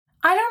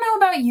I don't know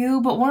about you,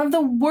 but one of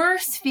the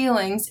worst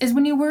feelings is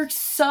when you work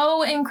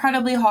so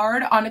incredibly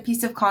hard on a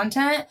piece of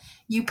content,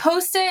 you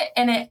post it,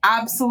 and it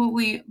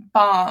absolutely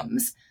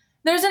bombs.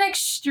 There's an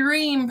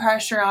extreme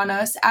pressure on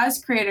us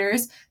as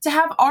creators to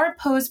have our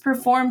posts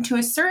perform to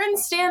a certain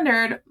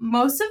standard,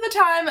 most of the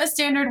time a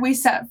standard we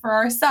set for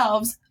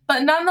ourselves,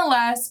 but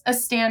nonetheless a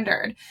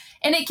standard.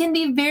 And it can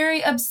be very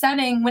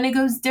upsetting when it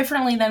goes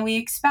differently than we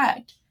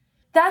expect.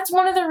 That's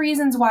one of the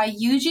reasons why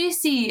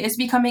UGC is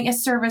becoming a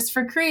service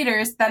for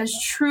creators that is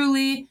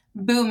truly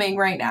booming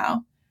right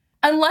now.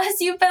 Unless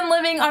you've been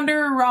living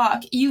under a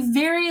rock, you've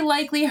very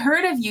likely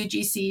heard of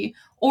UGC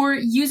or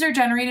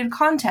user-generated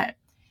content.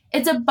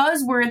 It's a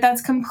buzzword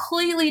that's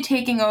completely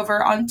taking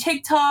over on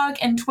TikTok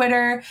and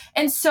Twitter,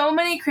 and so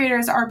many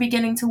creators are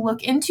beginning to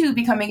look into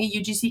becoming a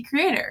UGC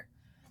creator.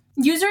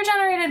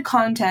 User-generated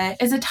content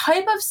is a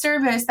type of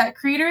service that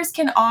creators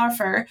can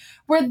offer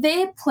where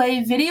they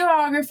play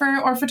videographer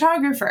or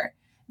photographer.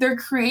 They're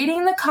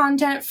creating the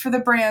content for the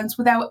brands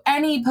without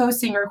any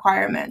posting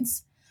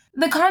requirements.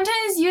 The content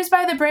is used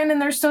by the brand in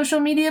their social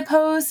media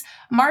posts,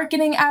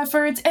 marketing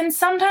efforts, and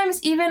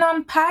sometimes even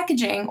on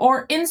packaging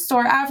or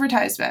in-store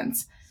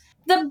advertisements.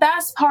 The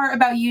best part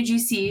about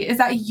UGC is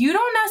that you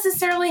don't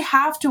necessarily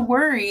have to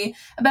worry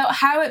about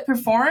how it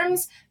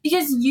performs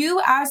because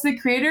you, as the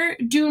creator,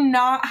 do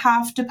not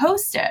have to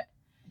post it.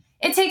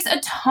 It takes a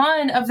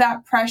ton of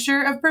that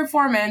pressure of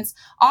performance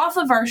off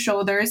of our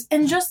shoulders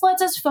and just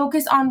lets us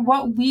focus on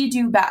what we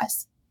do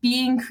best,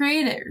 being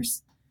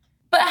creators.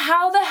 But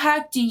how the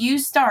heck do you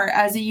start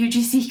as a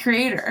UGC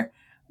creator?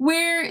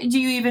 Where do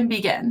you even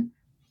begin?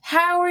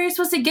 How are you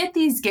supposed to get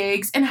these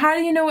gigs, and how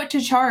do you know what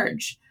to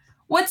charge?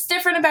 What's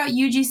different about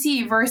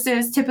UGC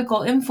versus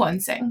typical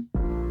influencing?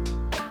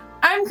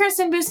 I'm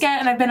Kristen Bousquet,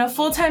 and I've been a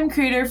full-time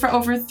creator for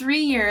over 3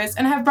 years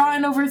and have brought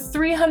in over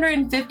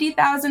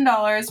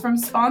 $350,000 from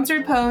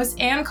sponsored posts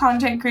and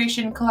content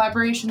creation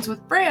collaborations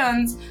with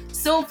brands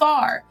so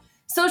far.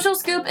 Social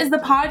Scoop is the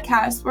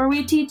podcast where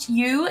we teach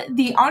you,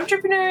 the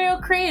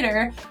entrepreneurial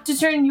creator, to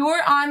turn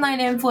your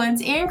online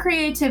influence and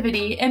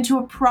creativity into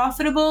a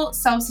profitable,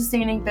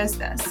 self-sustaining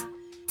business.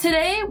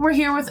 Today, we're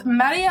here with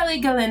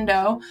Marieli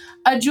Galindo,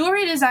 a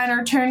jewelry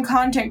designer turned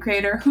content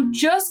creator who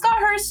just got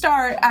her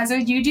start as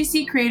a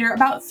UGC creator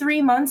about 3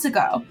 months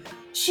ago.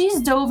 She's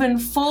dove in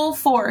full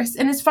force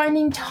and is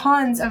finding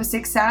tons of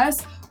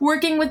success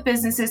working with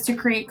businesses to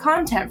create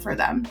content for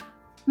them.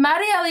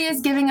 Marieli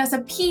is giving us a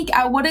peek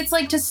at what it's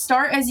like to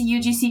start as a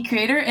UGC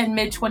creator in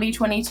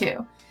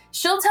mid-2022.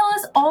 She'll tell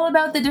us all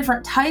about the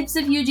different types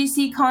of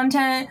UGC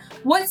content,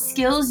 what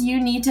skills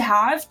you need to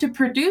have to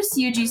produce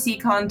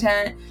UGC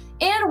content,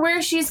 and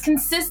where she's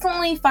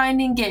consistently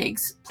finding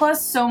gigs,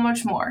 plus so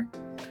much more.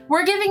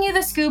 We're giving you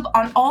the scoop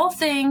on all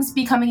things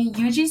becoming a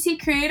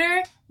UGC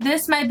creator.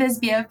 This, my biz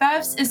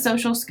BFFs, is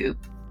Social Scoop.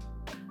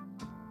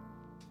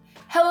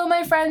 Hello,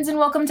 my friends, and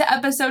welcome to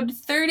episode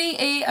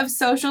 38 of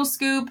Social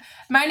Scoop.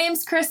 My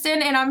name's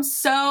Kristen, and I'm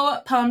so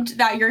pumped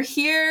that you're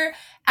here.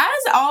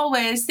 As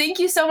always, thank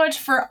you so much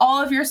for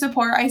all of your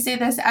support. I say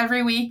this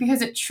every week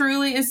because it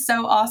truly is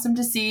so awesome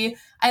to see.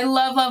 I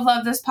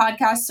love this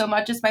podcast so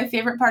much. It's my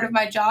favorite part of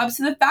my job.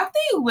 So the fact that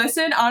you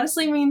listen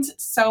honestly means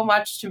so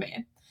much to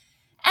me.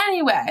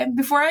 Anyway,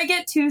 before I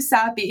get too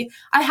sappy,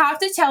 I have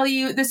to tell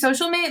you the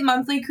SocialMate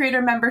monthly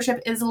creator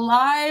membership is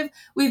live.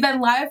 We've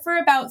been live for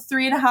about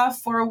 3.5,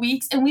 4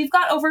 weeks, and we've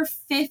got over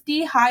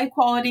 50 high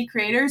quality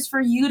creators for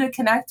you to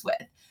connect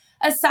with.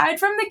 Aside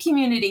from the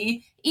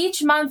community,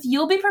 each month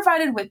you'll be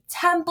provided with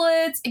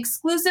templates,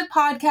 exclusive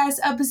podcast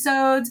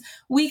episodes,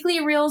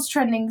 weekly Reels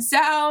trending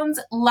sounds,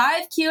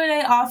 live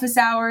Q&A office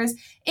hours,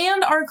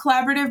 and our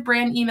collaborative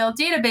brand email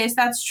database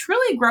that's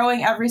truly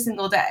growing every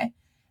single day.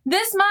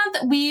 This month,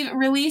 we've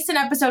released an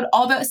episode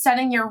all about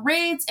setting your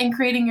rates and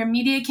creating your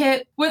media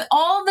kit with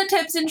all of the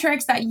tips and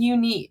tricks that you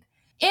need.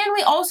 And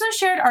we also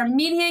shared our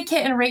media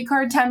kit and rate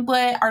card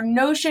template, our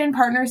Notion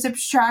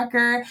partnerships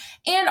tracker,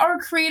 and our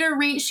creator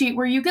rate sheet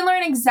where you can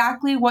learn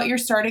exactly what your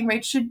starting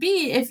rate should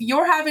be if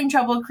you're having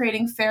trouble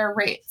creating fair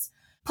rates.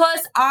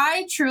 Plus,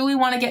 I truly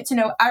want to get to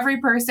know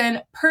every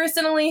person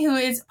personally who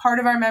is part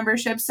of our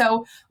membership.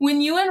 So when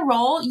you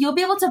enroll, you'll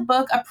be able to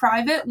book a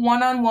private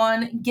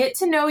one-on-one get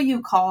to know you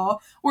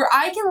call where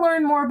I can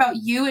learn more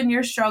about you and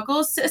your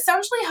struggles to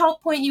essentially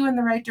help point you in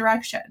the right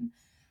direction.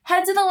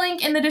 Head to the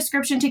link in the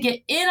description to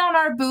get in on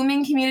our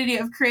booming community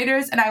of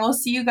creators, and I will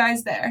see you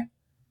guys there.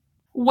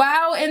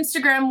 Wow,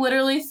 Instagram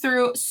literally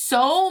threw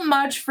so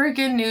much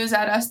freaking news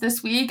at us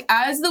this week.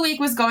 As the week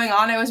was going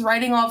on, I was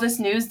writing all this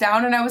news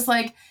down, and I was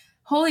like,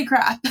 holy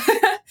crap.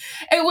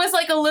 It was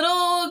like a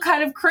little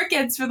kind of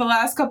crickets for the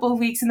last couple of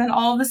weeks, and then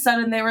all of a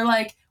sudden they were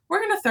like,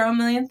 we're going to throw a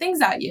million things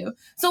at you.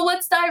 So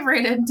let's dive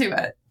right into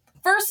it.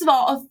 First of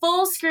all, a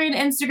full screen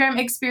Instagram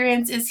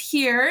experience is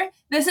here.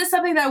 This is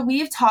something that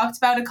we've talked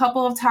about a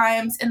couple of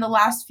times in the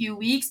last few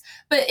weeks,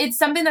 but it's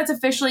something that's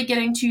officially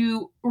getting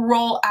to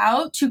roll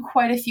out to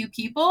quite a few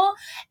people.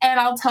 And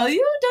I'll tell you,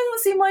 it doesn't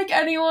seem like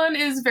anyone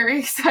is very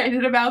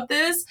excited about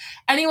this.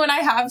 Anyone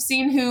I have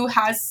seen who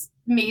has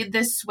made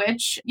this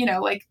switch,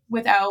 like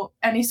without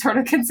any sort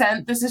of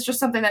consent. This is just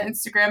something that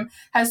Instagram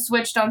has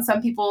switched on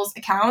some people's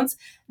accounts.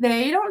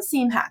 They don't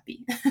seem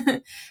happy.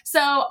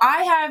 So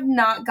I have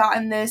not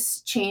gotten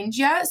this change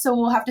yet. So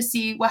we'll have to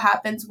see what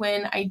happens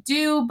when I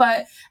do.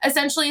 But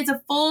essentially, it's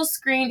a full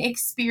screen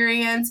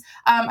experience.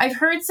 I've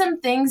heard some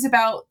things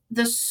about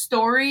the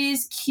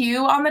stories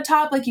queue on the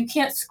top, like you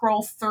can't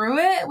scroll through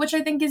it, which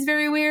I think is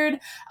very weird.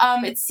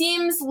 It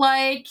seems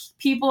like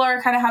people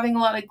are kind of having a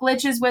lot of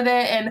glitches with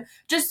it and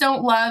just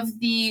don't love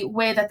the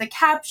way that the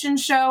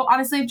captions show.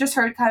 Honestly, I've just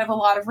heard kind of a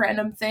lot of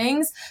random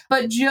things,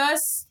 but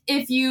just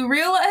if you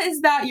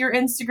realize that your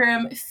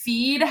Instagram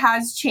feed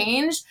has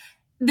changed,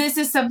 this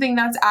is something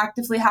that's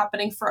actively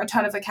happening for a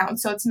ton of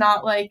accounts. So it's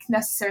not like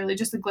necessarily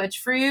just a glitch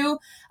for you.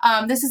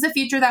 This is a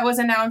feature that was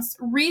announced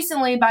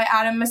recently by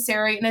Adam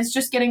Mosseri and is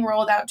just getting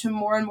rolled out to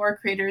more and more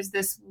creators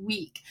this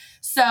week.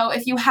 So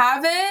if you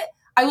have it,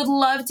 I would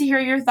love to hear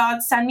your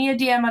thoughts. Send me a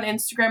DM on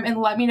Instagram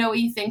and let me know what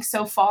you think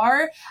so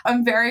far.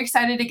 I'm very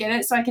excited to get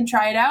it so I can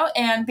try it out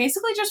and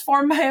basically just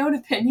form my own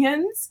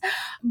opinions.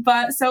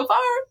 But so far,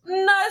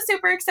 not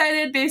super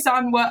excited based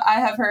on what I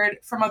have heard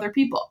from other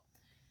people.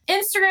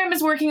 Instagram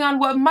is working on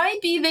what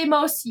might be the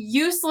most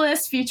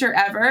useless feature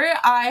ever.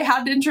 I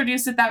had to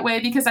introduce it that way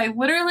because I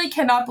literally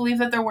cannot believe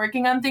that they're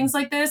working on things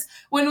like this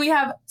when we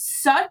have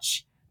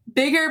such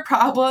bigger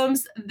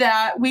problems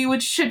that we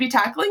should be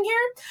tackling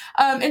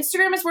here.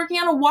 Instagram is working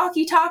on a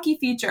walkie-talkie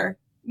feature,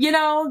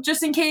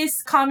 just in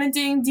case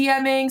commenting,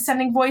 DMing,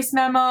 sending voice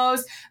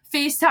memos,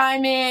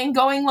 FaceTiming,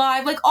 going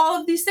live, like all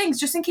of these things,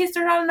 just in case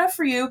they're not enough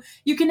for you,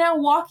 you can now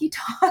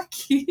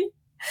walkie-talkie.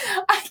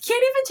 I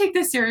can't even take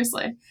this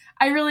seriously.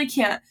 I really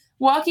can't.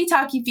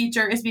 Walkie-talkie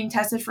feature is being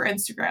tested for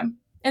Instagram.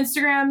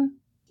 Instagram,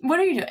 what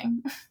are you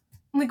doing?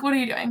 Like, what are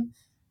you doing?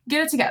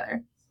 Get it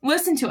together.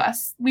 Listen to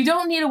us. We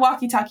don't need a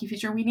walkie-talkie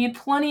feature. We need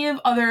plenty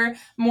of other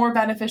more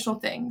beneficial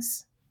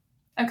things.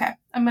 Okay,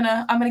 I'm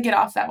gonna get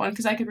off that one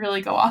because I could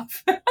really go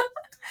off.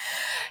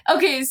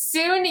 Okay,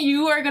 soon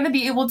you are going to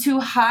be able to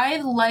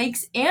hide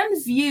likes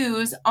and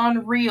views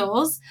on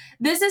Reels.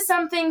 This is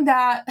something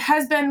that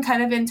has been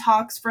kind of in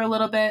talks for a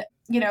little bit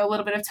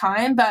of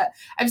time, but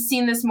I've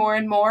seen this more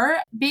and more.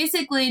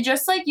 Basically,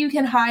 just like you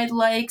can hide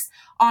likes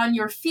on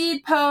your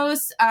feed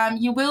posts,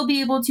 you will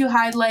be able to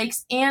hide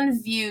likes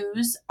and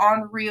views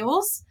on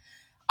Reels.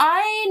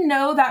 I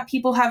know that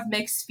people have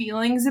mixed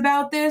feelings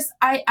about this.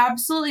 I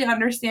absolutely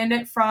understand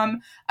it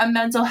from a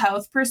mental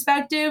health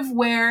perspective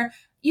where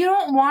you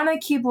don't want to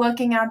keep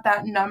looking at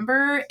that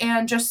number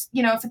and just,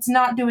 if it's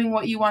not doing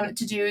what you want it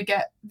to do,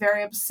 get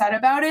very upset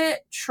about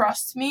it.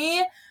 Trust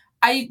me,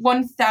 I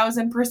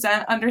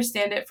 1000%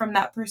 understand it from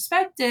that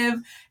perspective.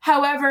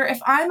 However, if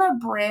I'm a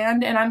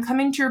brand and I'm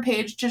coming to your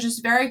page to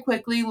just very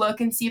quickly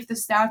look and see if the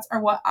stats are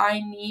what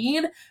I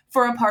need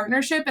for a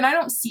partnership and I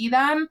don't see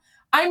them,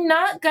 I'm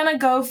not going to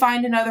go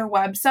find another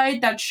website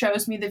that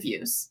shows me the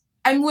views.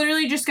 I'm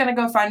literally just going to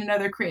go find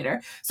another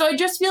creator. So I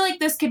just feel like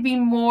this could be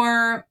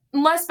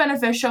less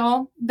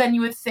beneficial than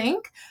you would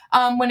think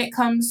when it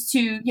comes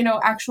to,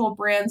 actual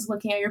brands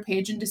looking at your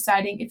page and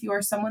deciding if you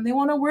are someone they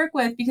want to work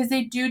with, because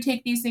they do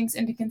take these things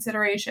into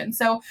consideration.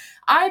 So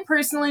I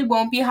personally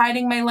won't be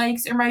hiding my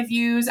likes or my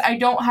views. I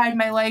don't hide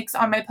my likes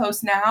on my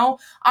posts now.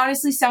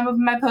 Honestly, some of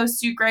my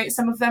posts do great.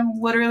 Some of them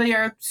literally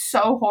are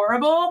so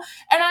horrible,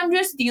 and I'm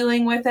just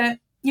dealing with it.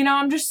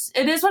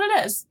 It is what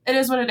it is. It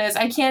is what it is.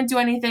 I can't do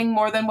anything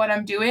more than what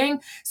I'm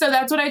doing. So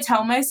that's what I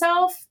tell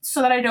myself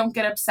so that I don't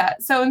get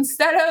upset. So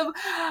instead of,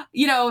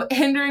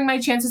 hindering my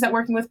chances at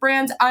working with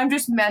brands, I'm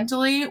just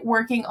mentally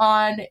working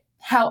on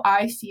how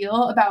I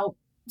feel about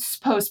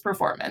post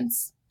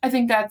performance. I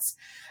think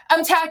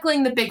I'm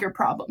tackling the bigger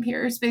problem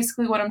here is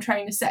basically what I'm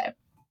trying to say.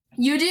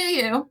 You do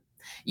you.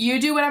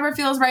 You do whatever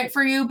feels right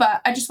for you,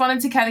 but I just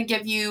wanted to kind of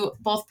give you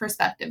both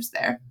perspectives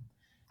there.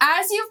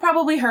 As you've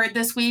probably heard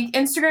this week,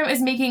 Instagram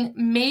is making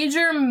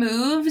major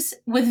moves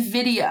with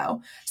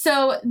video.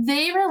 So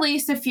they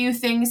released a few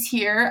things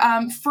here.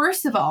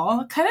 First of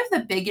all, kind of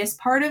the biggest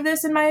part of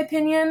this, in my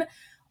opinion,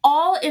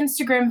 all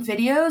Instagram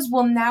videos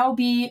will now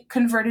be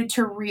converted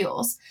to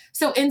Reels.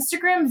 So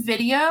Instagram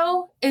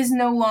video is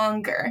no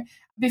longer.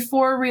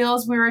 Before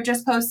Reels, we were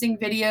just posting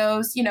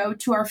videos,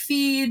 to our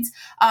feeds.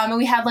 And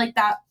we had like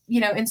that,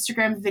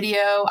 Instagram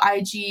video,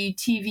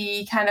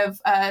 IGTV kind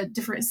of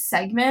different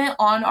segment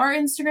on our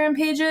Instagram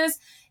pages.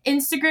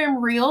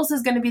 Instagram Reels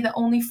is going to be the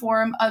only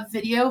form of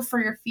video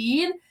for your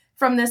feed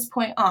from this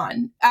point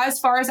on. As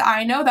far as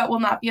I know, that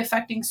will not be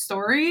affecting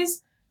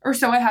stories, or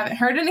so I haven't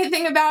heard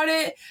anything about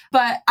it.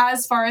 But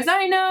as far as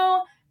I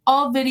know,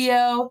 all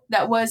video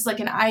that was like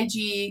an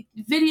IG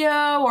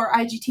video or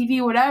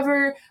IGTV,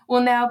 whatever,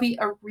 will now be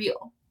a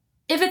reel.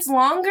 If it's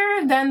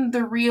longer than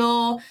the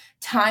reel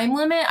time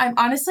limit, I'm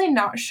honestly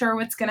not sure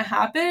what's going to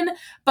happen,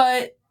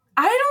 but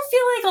I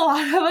don't feel like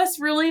a lot of us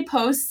really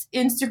post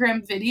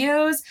Instagram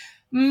videos.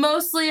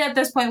 Mostly at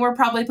this point, we're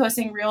probably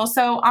posting reels.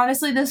 So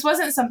honestly, this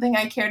wasn't something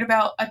I cared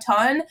about a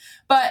ton,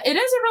 but it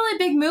is a really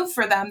big move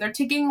for them. They're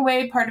taking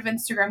away part of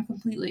Instagram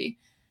completely.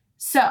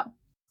 So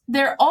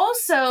They're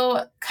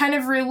also kind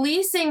of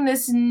releasing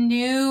this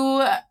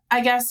new,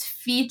 I guess,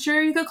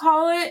 feature, you could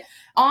call it.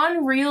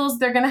 On Reels,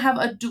 they're going to have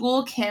a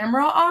dual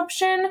camera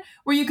option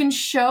where you can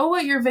show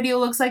what your video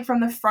looks like from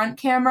the front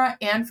camera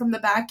and from the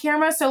back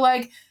camera. So,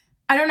 like,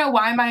 I don't know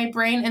why my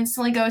brain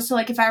instantly goes to,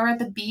 like, if I were at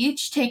the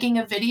beach taking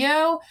a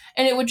video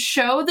and it would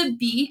show the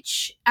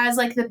beach as,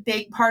 like, the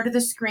big part of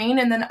the screen,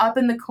 and then up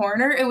in the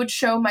corner, it would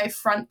show my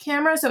front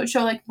camera. So it would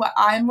show, like, what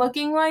I'm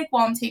looking like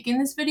while I'm taking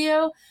this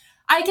video.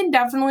 I can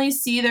definitely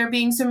see there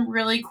being some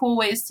really cool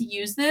ways to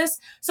use this.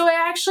 So I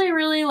actually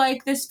really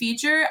like this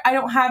feature. I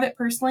don't have it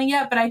personally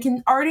yet, but I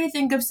can already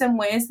think of some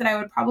ways that I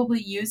would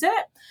probably use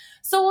it.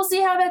 So we'll see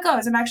how that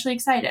goes. I'm actually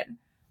excited.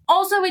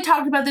 Also, we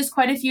talked about this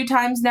quite a few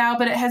times now,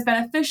 but it has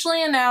been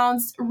officially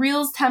announced.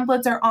 Reels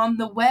templates are on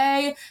the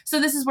way. So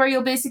this is where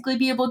you'll basically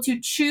be able to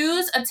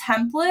choose a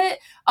template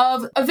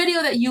of a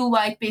video that you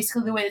like,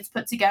 basically the way it's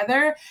put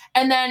together.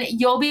 And then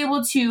you'll be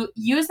able to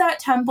use that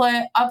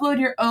template, upload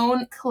your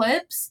own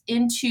clips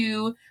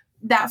into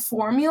that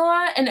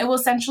formula, and it will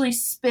essentially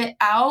spit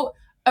out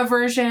a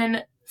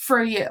version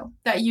for you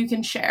that you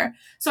can share.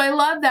 So I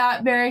love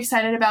that. Very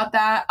excited about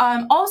that.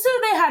 Also,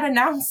 they had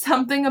announced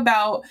something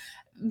about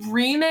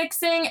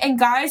remixing, and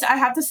guys, I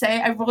have to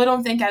say, I really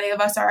don't think any of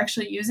us are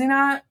actually using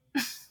that.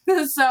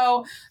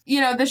 So,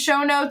 the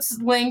show notes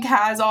link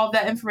has all of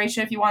that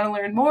information if you want to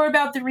learn more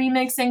about the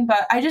remixing,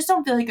 but I just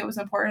don't feel like it was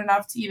important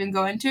enough to even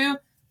go into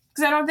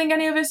because I don't think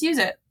any of us use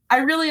it. I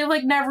really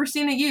have never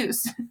seen it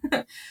used.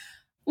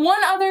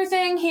 One other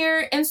thing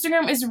here,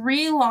 Instagram is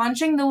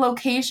relaunching the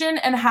location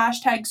and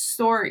hashtag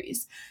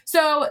stories.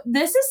 So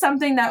this is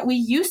something that we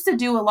used to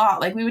do a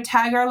lot. Like, we would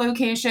tag our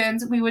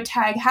locations, we would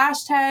tag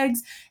hashtags,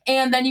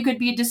 and then you could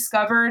be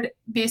discovered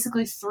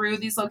basically through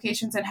these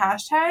locations and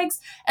hashtags.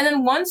 And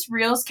then once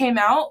Reels came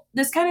out,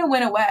 this kind of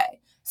went away.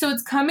 So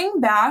it's coming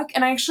back,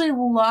 and I actually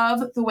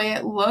love the way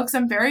it looks.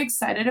 I'm very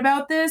excited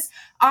about this.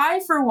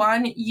 I, for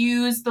one,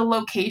 use the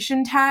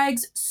location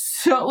tags.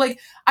 So,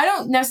 I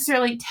don't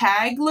necessarily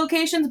tag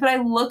locations, but I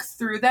look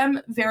through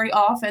them very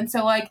often.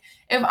 So,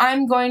 if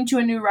I'm going to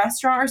a new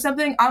restaurant or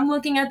something, I'm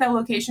looking at that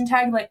location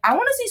tag. I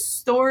want to see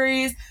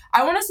stories.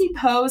 I want to see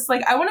posts.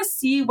 I want to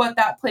see what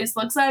that place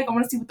looks like. I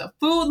want to see what the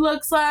food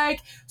looks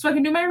like so I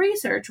can do my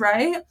research,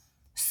 right?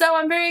 So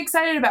I'm very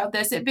excited about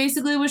this. It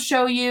basically will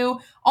show you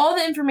all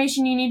the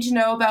information you need to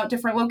know about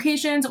different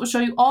locations. It will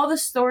show you all the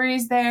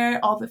stories there,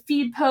 all the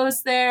feed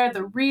posts there,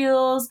 the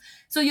reels.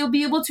 So you'll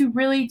be able to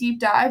really deep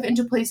dive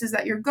into places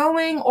that you're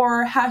going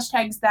or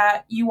hashtags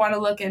that you want to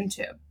look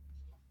into.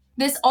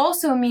 This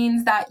also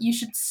means that you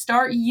should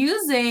start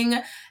using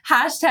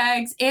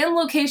hashtags and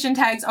location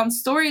tags on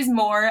stories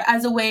more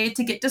as a way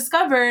to get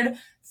discovered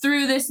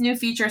through this new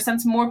feature,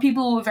 since more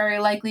people will very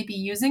likely be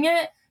using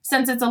it,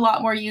 since it's a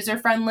lot more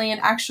user-friendly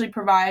and actually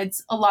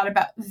provides a lot of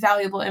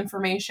valuable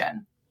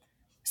information.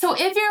 So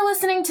if you're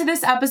listening to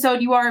this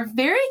episode, you are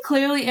very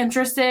clearly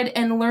interested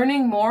in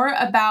learning more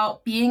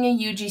about being a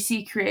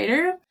UGC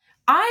creator.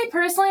 I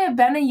personally have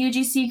been a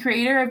UGC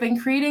creator. I've been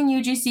creating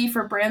UGC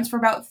for brands for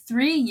about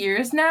 3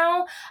 years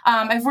now.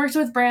 I've worked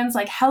with brands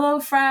like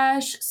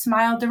HelloFresh,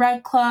 Smile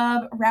Direct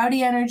Club,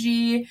 Rowdy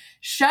Energy,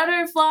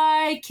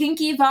 Shutterfly,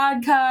 Kinky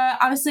Vodka,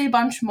 honestly a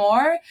bunch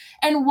more.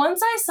 And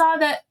once I saw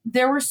that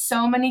there were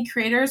so many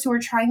creators who were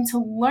trying to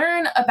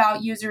learn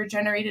about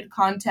user-generated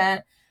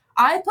content,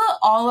 I put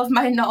all of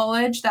my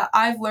knowledge that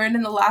I've learned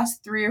in the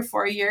last 3 or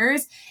 4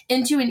 years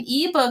into an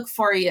ebook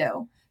for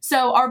you.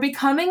 So our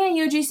Becoming a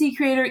UGC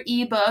Creator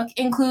ebook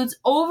includes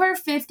over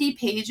 50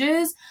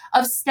 pages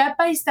of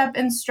step-by-step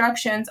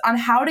instructions on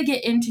how to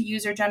get into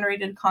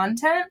user-generated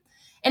content.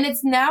 And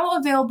it's now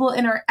available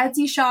in our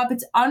Etsy shop.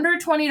 It's under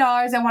 $20.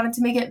 I wanted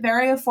to make it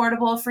very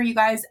affordable for you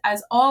guys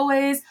as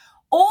always.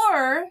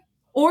 Or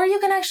you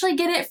can actually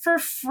get it for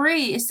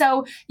free.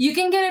 So you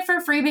can get it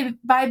for free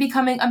by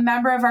becoming a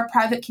member of our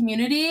private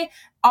community.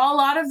 A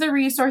lot of the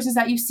resources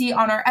that you see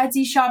on our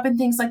Etsy shop and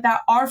things like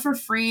that are for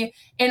free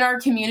in our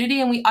community,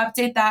 and we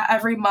update that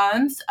every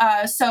month.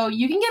 So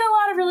you can get a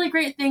lot of really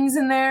great things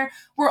in there.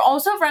 We're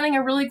also running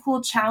a really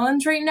cool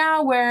challenge right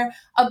now where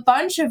a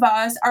bunch of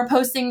us are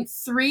posting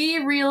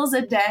 3 reels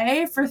a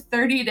day for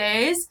 30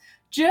 days.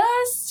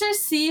 Just to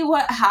see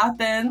what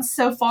happens.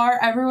 So far,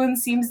 everyone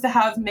seems to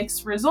have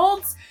mixed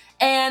results,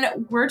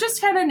 and we're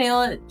just kind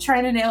of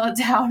trying to nail it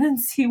down and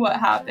see what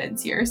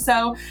happens here.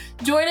 So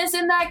join us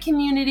in that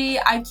community.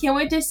 I can't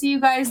wait to see you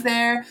guys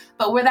there.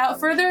 But without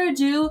further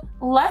ado,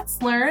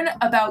 let's learn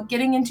about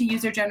getting into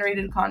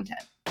user-generated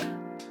content.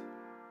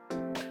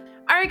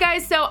 All right,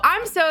 guys, so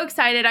I'm so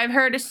excited. I've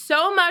heard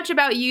so much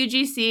about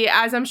UGC,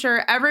 as I'm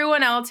sure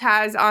everyone else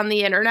has on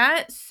the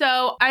internet.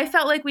 So I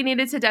felt like we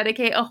needed to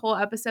dedicate a whole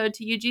episode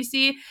to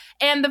UGC.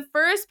 And the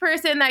first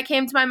person that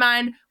came to my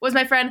mind was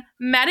my friend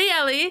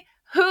Marielle,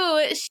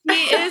 who she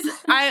is.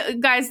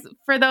 Guys,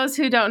 for those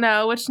who don't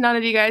know, which none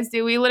of you guys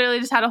do, we literally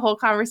just had a whole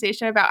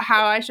conversation about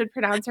how I should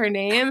pronounce her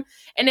name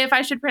and if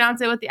I should pronounce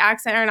it with the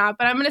accent or not.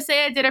 But I'm going to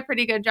say I did a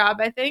pretty good job,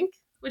 I think.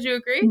 Would you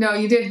agree? No,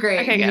 you did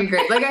great. Okay, you good. did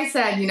great. Like I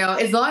said,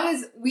 as long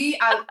as we,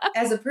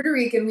 as a Puerto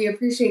Rican, we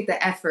appreciate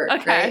the effort,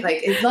 right?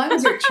 Like as long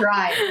as you're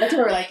trying, that's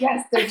what we're like,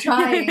 yes, they're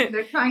trying.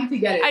 They're trying to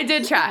get it. I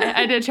did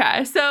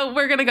try. So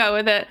we're going to go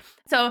with it.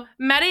 So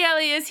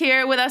Marieli is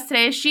here with us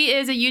today. She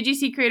is a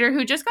UGC creator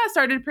who just got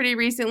started pretty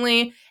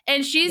recently,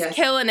 and she's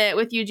killing it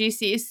with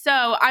UGC.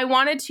 So I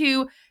wanted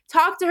to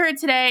talk to her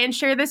today and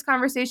share this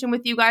conversation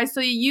with you guys so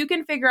you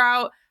can figure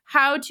out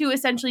how to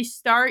essentially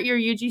start your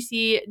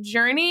UGC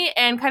journey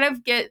and kind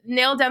of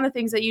nail down the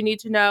things that you need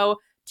to know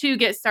to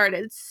get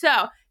started.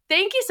 So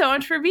thank you so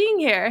much for being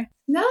here.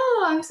 No,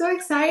 I'm so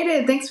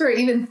excited. Thanks for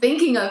even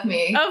thinking of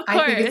me. Of course.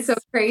 I think it's so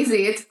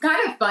crazy. It's kind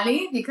of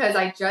funny because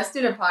I just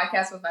did a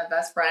podcast with my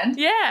best friend.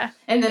 Yeah.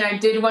 And then I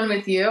did one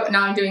with you.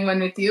 Now I'm doing one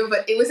with you.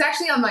 But it was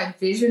actually on my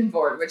vision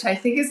board, which I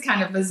think is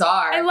kind of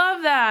bizarre. I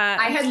love that.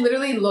 I had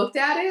literally looked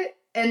at it.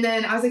 And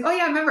then I was like, oh,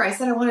 yeah, I remember I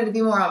said I wanted to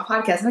be more on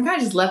podcasts. And I kind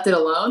of just left it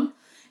alone.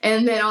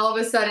 And then all of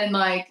a sudden,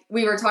 like,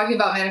 we were talking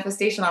about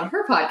manifestation on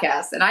her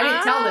podcast. And I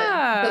didn't tell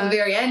them until the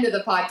very end of the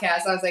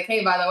podcast. I was like,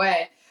 hey, by the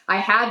way, I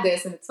had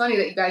this. And it's funny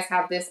that you guys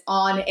have this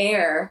on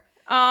air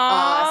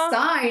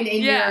sign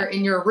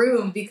in your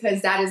room,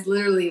 because that is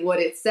literally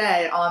what it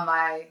said on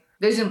my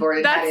vision board.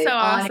 It That's had so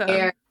awesome. On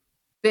air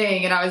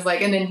thing. And I was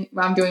like, and then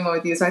I'm doing one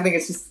with you. So I think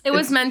it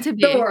was meant to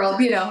be the world,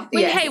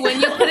 Hey,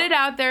 when you put it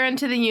out there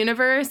into the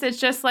universe, it's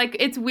just like,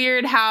 it's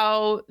weird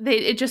how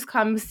it just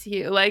comes to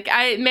you. Like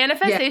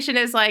manifestation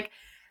is like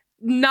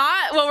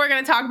not what we're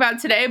going to talk about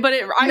today, but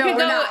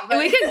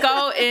we could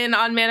go in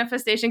on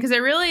manifestation because it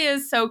really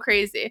is so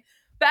crazy.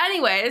 But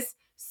anyways,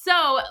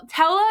 so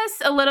tell us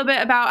a little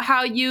bit about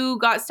how you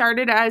got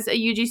started as a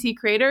UGC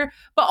creator,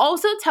 but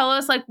also tell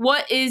us like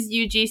what is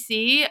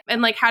UGC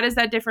and like how does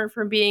that differ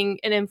from being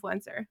an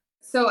influencer?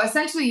 So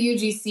essentially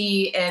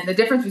UGC and the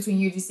difference between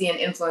UGC and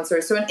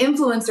influencers. So an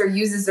influencer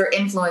uses their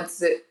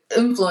influence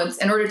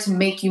in order to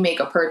make you make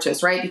a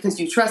purchase, right?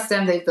 Because you trust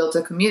them, they've built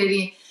a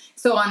community,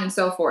 so on and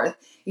so forth.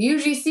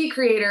 UGC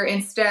creator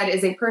instead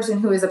is a person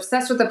who is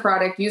obsessed with the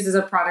product, uses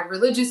a product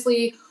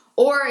religiously,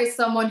 or is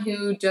someone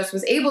who just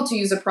was able to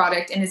use a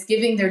product and is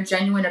giving their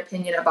genuine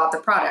opinion about the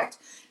product.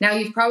 Now,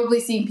 you've probably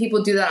seen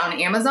people do that on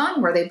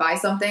Amazon where they buy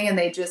something and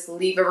they just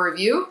leave a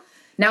review.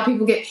 Now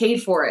people get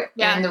paid for it.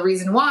 Yeah. And the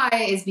reason why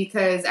is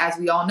because, as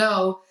we all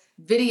know,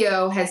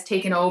 video has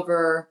taken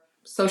over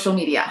social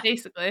media.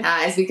 Basically.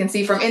 As we can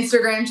see from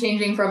Instagram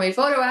changing from a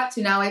photo app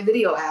to now a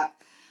video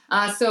app.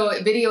 So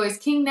video is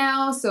king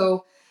now.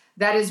 So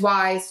that is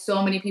why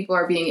so many people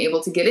are being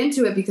able to get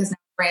into it, because now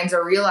brands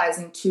are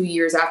realizing 2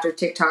 years after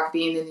TikTok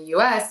being in the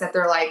US that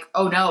they're like,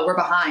 oh no, we're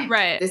behind.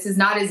 Right. This is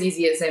not as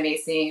easy as it may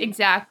seem.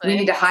 Exactly. We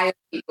need to hire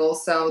people.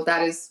 So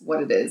that is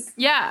what it is.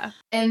 Yeah.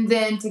 And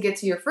then to get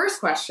to your first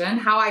question,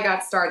 how I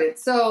got started.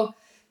 So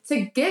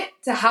to get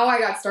to how I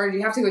got started,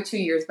 you have to go 2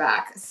 years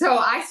back. So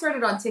I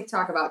started on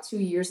TikTok about 2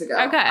 years ago.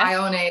 Okay. I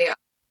own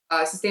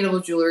a sustainable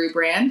jewelry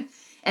brand.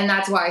 And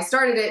that's why I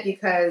started it,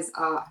 because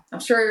I'm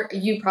sure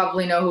you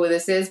probably know who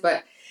this is,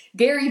 but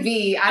Gary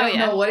Vee, I don't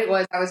know what it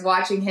was. I was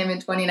watching him in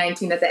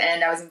 2019 at the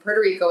end. I was in Puerto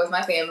Rico with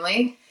my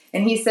family.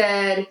 And he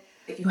said,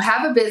 if you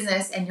have a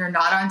business and you're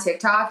not on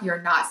TikTok,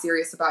 you're not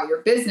serious about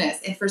your business.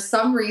 And for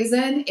some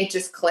reason, it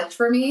just clicked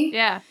for me.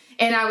 Yeah.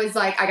 And I was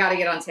like, I got to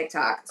get on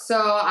TikTok. So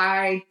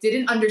I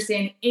didn't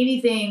understand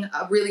anything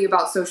really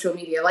about social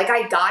media. Like,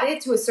 I got it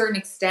to a certain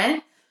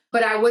extent,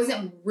 but I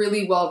wasn't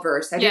really well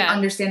versed. I didn't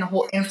understand the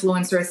whole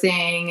influencer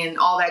thing and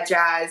all that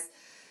jazz.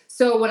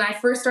 So when I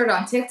first started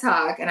on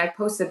TikTok, and I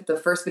posted the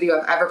first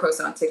video I've ever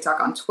posted on TikTok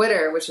on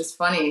Twitter, which is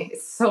funny.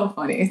 It's so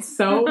funny. It's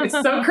so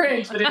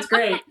cringe, but it's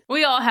great.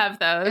 We all have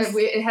those.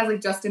 It has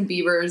like Justin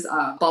Bieber's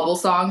bubble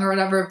song or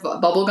whatever,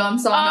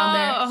 bubblegum song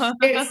on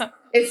there.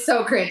 It's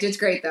so cringe. It's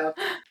great though.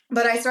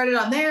 But I started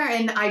on there,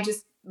 and I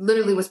just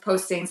literally was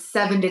posting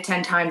 7 to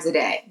 10 times a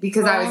day,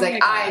 because I was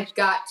like, I've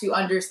got to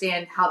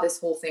understand how this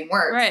whole thing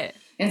works. Right.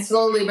 And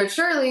slowly but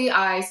surely,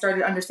 I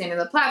started understanding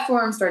the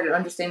platform, started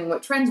understanding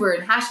what trends were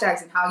and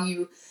hashtags, and how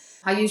you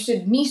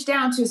should niche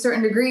down to a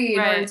certain degree in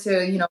order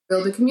to,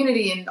 build a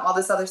community and all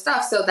this other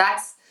stuff. So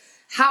that's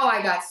how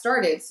I got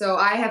started. So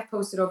I have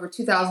posted over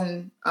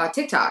 2,000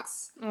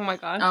 TikToks. Oh my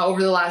God.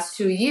 Over the last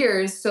 2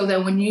 years. So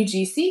then when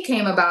UGC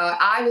came about,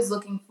 I was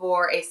looking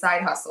for a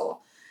side hustle.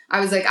 I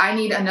was like, I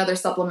need another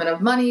supplement of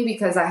money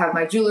because I have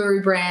my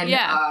jewelry brand.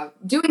 Yeah.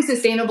 Doing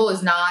sustainable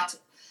is not...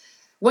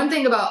 One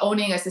thing about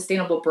owning a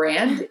sustainable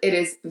brand,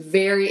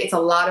 it's a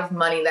lot of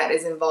money that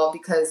is involved,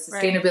 because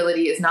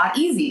sustainability is not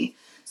easy.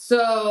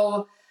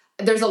 So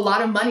there's a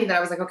lot of money that I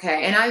was like,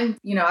 okay. And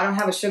I don't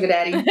have a sugar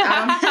daddy.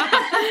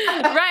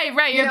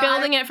 Right. You're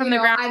building it from the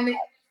ground.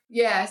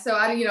 So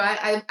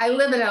I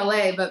live in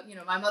LA, but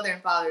my mother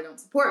and father don't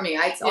support me.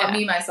 It's all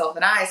me, myself,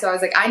 and I. So I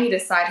was like, I need a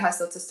side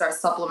hustle to start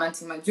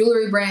supplementing my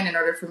jewelry brand in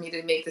order for me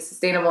to make this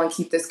sustainable and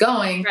keep this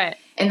going. Right.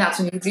 And that's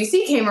when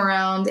UGC came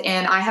around,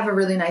 and I have a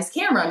really nice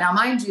camera. Now,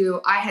 mind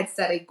you, I had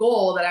set a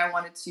goal that I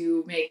wanted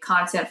to make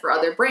content for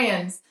other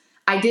brands.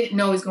 I didn't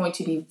know it was going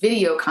to be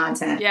video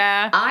content.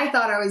 Yeah. I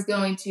thought I was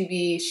going to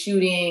be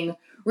shooting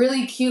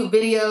really cute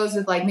videos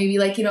with like maybe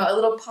like, a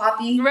little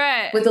poppy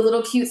Right. with a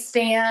little cute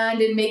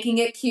stand and making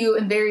it cute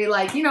and very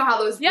like, how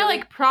those Yeah, really,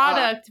 like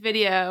product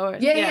video.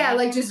 yeah,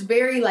 like just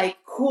very like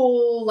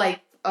cool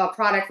like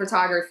product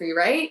photography,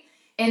 right?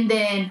 And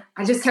then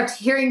I just kept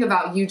hearing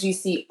about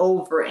UGC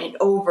over and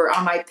over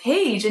on my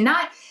page, and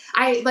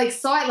I like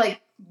saw it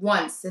like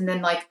once, and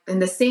then like in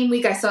the same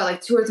week I saw it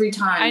like 2 or 3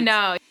 times. I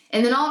know.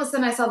 And then all of a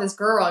sudden I saw this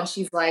girl, and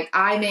she's like,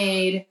 I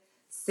made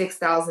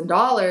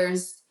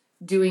 $6,000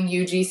 doing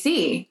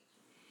UGC.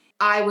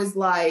 I was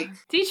like,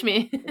 teach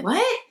me.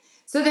 what?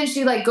 So then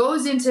she like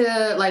goes into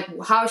like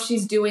how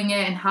she's doing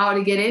it and how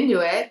to get into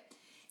it.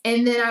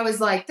 And then I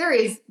was like, there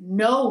is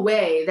no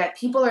way that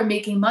people are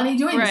making money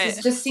doing this.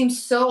 It just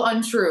seems so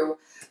untrue.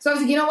 So I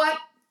was like, you know what?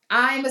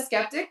 I'm a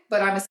skeptic,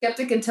 but I'm a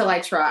skeptic until I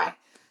try.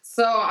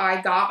 So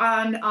I got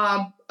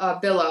on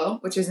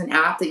Billo, which is an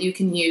app that you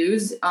can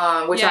use,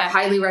 which I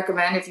highly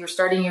recommend if you're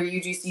starting your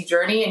UGC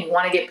journey and you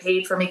want to get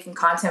paid for making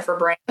content for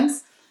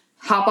brands.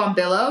 Hop on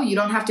Billo. You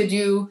don't have to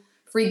do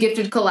free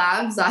gifted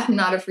collabs. I'm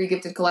not a free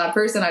gifted collab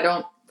person. I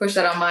don't push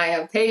that on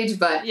my page,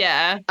 but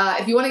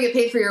if you want to get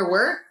paid for your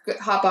work,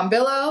 hop on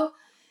Billo.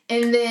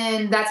 And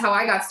then that's how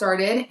I got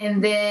started.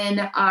 And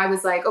then I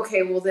was like,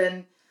 okay, well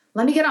then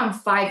let me get on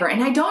Fiverr.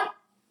 And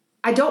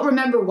I don't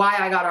remember why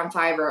I got on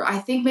Fiverr. I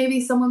think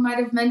maybe someone might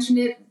have mentioned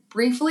it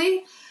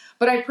briefly,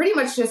 but I pretty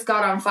much just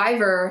got on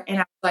Fiverr and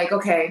I was like,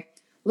 okay,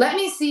 let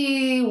me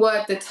see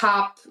what the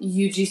top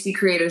UGC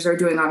creators are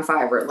doing on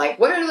Fiverr. Like,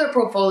 what do their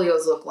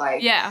portfolios look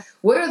like? Yeah.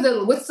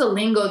 What's the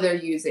lingo they're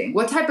using?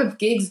 What type of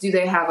gigs do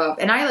they have up?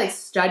 And I like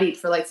studied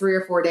for like 3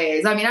 or 4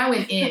 days. I mean, I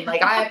went in,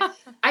 like I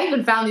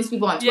even found these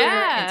people on Twitter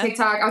and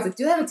TikTok. I was like,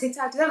 do they have a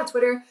TikTok? Do they have a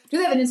Twitter? Do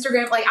they have an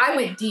Instagram? Like I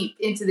went deep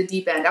into the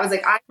deep end. I was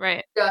like, I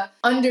need to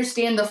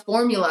understand the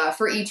formula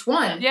for each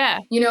one. Yeah.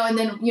 And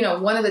then,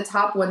 one of the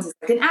top ones is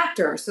like an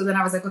actor. So then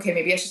I was like, okay,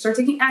 maybe I should start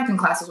taking acting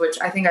classes, which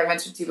I think I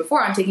mentioned to you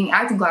before. I'm taking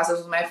acting classes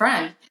with my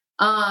friend.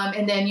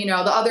 And then, the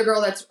other girl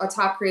that's a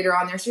top creator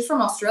on there, she's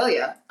from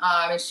Australia.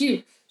 And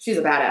she's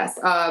a badass.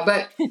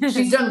 But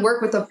she's done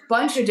work with a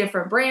bunch of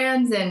different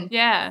brands. And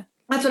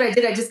that's what I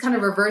did. I just kind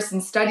of reversed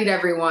and studied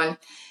everyone.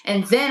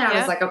 And then I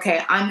was like,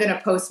 okay, I'm going to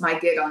post my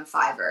gig on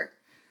Fiverr.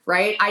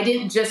 Right? I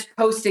didn't just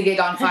post a gig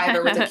on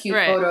Fiverr with a cute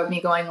photo of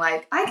me going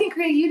like, I can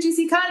create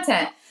UGC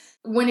content.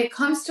 When it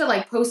comes to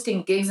like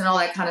posting gigs and all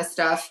that kind of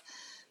stuff,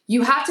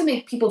 you have to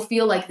make people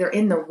feel like they're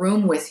in the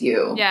room with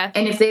you. Yeah.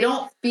 And if they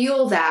don't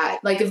feel that,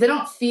 like if they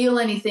don't feel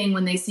anything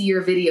when they see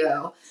your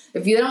video,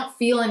 if you don't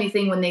feel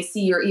anything when they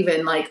see your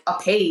even like a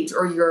page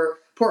or your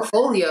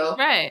portfolio,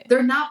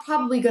 they're not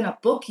probably going to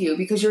book you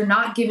because you're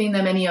not giving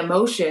them any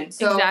emotion.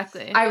 So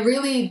I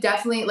really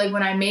definitely, like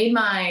when I made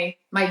my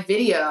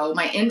video,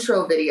 my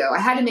intro video, I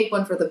had to make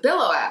one for the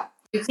Billo app.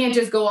 You can't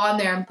just go on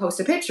there and post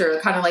a picture.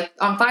 Kind of like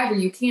on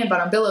Fiverr you can, but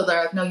on Billo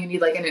they're like, no, you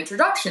need like an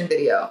introduction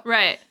video.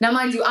 Right. Now,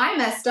 mind you, I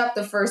messed up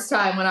the first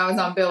time when I was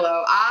on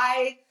Billo.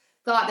 I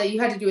thought that you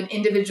had to do an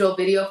individual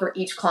video for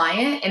each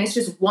client, and it's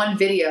just one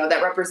video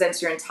that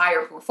represents your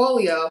entire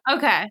portfolio.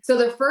 Okay. So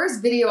the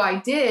first video I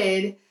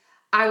did,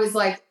 I was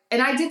like, and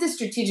I did this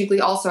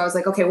strategically also. I was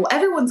like, okay, well,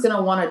 everyone's going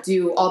to want to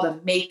do all the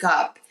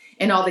makeup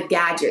and all the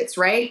gadgets,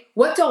 right?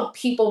 What don't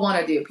people want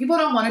to do? People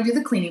don't want to do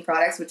the cleaning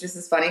products, which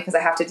is funny because I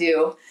have to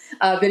do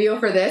a video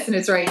for this and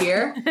it's right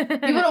here.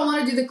 People don't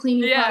want to do the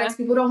cleaning products.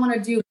 People don't want to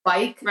do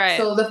bike. Right.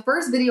 So the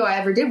first video I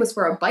ever did was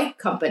for a bike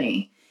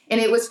company,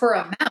 and it was for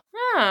a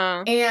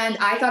mount. And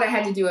I thought I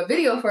had to do a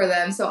video for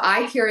them. So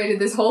I curated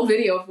this whole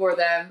video for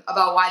them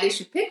about why they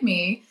should pick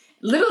me.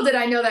 Little did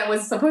I know that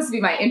was supposed to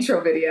be my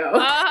intro video.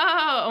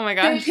 Oh my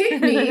gosh.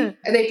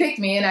 They picked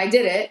me and I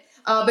did it.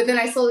 But then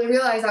I slowly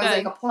realized I was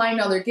like applying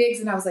to other gigs,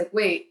 and I was like,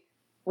 wait,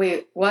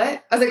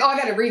 what? I was like, oh, I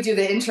got to redo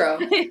the intro.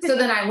 So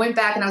then I went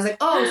back and I was like,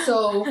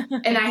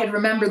 and I had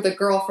remembered the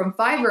girl from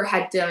Fiverr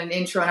had done an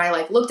intro, and I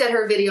like looked at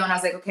her video and I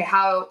was like, okay,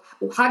 how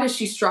does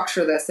she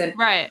structure this? And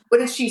what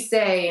did she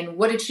say? And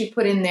what did she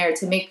put in there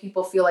to make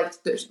people feel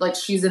like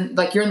she's in,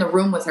 like you're in the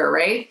room with her,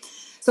 right?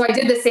 So I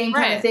did the same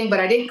kind of thing, but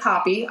I didn't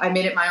copy. I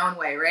made it my own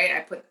way, right? I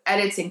put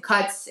edits and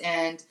cuts,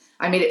 and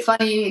I made it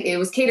funny. It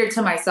was catered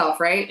to myself,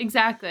 right?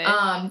 Exactly.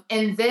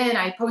 And then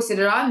I posted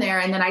it on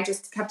there, and then I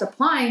just kept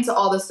applying to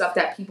all the stuff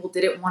that people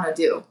didn't want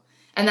to do.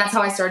 And that's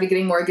how I started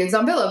getting more gigs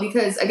on Billo,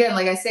 because again,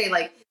 like I say,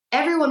 like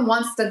everyone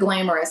wants the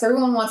glamorous.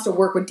 Everyone wants to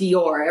work with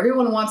Dior.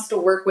 Everyone wants to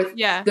work with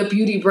the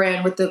beauty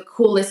brand with the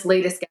coolest,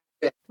 latest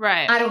gadget.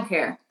 Right. I don't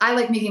care. I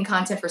like making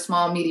content for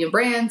small, medium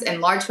brands and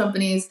large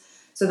companies,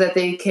 so that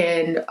they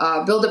can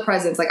build a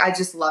presence. Like, I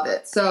just love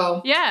it.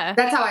 So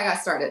that's how I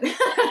got started.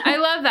 I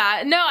love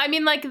that. No, I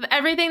mean, like,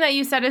 everything that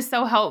you said is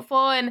so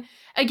helpful. And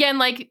again,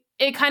 like,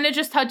 it kind of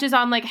just touches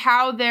on, like,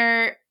 how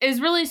there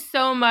is really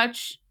so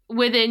much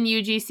within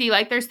UGC.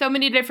 Like, there's so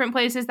many different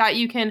places that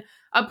you can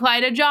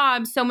apply to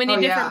jobs, so many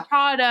different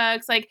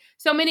products, like,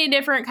 so many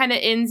different kind of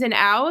ins and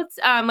outs.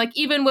 Like,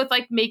 even with,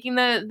 like, making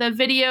the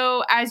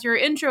video as your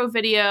intro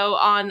video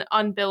on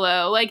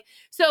Billo. Like,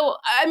 so,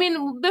 I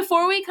mean,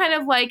 before we kind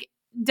of, like,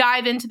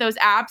 dive into those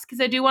apps, because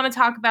I do want to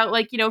talk about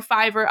like,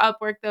 Fiverr,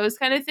 Upwork, those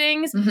kind of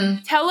things.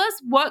 Mm-hmm. Tell us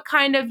what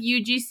kind of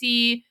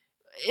UGC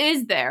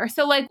is there?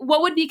 So like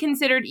what would be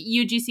considered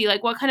UGC?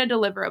 Like what kind of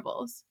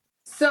deliverables?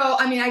 So,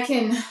 I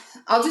mean,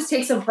 I'll just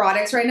take some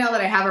products right now that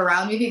I have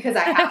around me because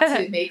I have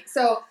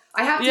to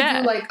I have to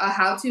do like a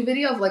how-to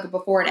video of like a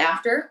before and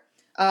after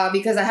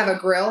because I have a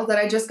grill that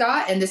I just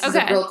got, and this is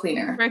a grill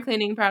cleaner. For a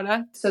cleaning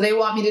product. So they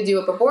want me to do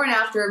a before and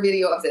after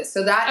video of this.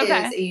 So that is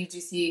a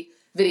UGC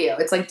video.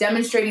 It's like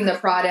demonstrating the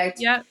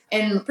product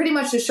and pretty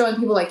much just showing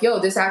people like, yo,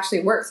 this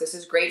actually works. This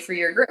is great for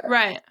your grill.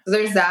 Right. So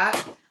there's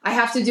that. I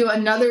have to do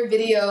another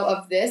video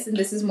of this, and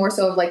this is more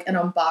so of like an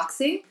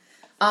unboxing.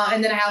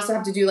 And then I also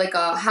have to do like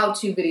a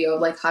how-to video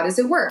of like, how does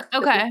it work?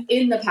 Okay.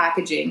 In the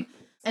packaging.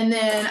 And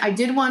then I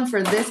did one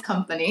for this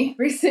company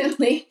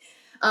recently.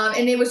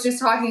 And it was just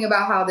talking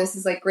about how this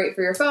is like great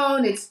for your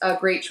phone. It's a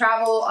great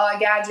travel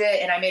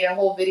gadget. And I made a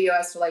whole video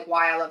as to like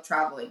why I love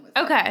traveling with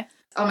it.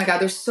 Oh my God,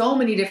 there's so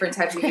many different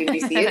types of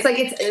UGC. It's like,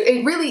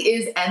 it really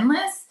is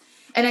endless.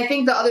 And I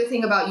think the other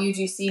thing about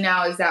UGC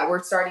now is that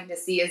we're starting to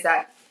see is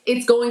that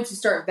it's going to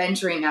start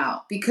venturing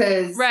out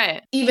because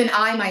even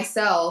I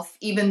myself,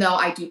 even though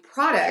I do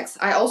products,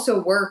 I also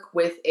work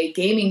with a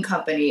gaming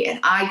company and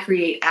I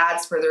create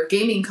ads for their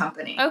gaming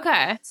company.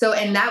 Okay. So,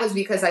 and that was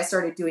because I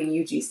started doing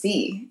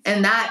UGC,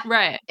 and that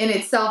in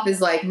itself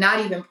is like not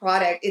even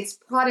product. It's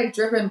product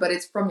driven, but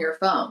it's from your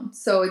phone.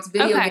 So it's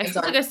video games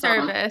on like your a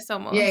service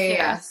almost.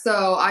 Yeah.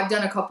 So I've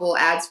done a couple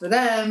ads for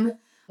them.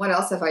 What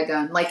else have I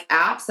done? Like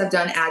apps. I've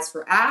done ads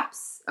for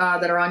apps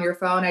that are on your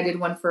phone. I did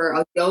one for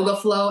a Yoga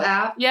Flow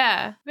app.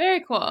 Yeah,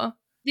 very cool.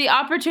 The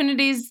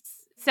opportunities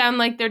sound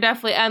like they're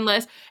definitely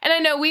endless. And I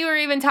know we were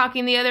even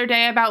talking the other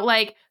day about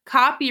like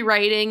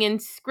copywriting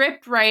and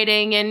script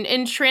writing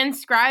and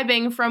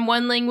transcribing from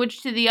one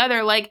language to the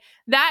other. Like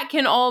that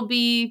can all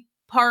be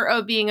part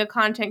of being a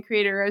content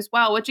creator as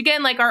well, which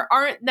again, like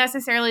aren't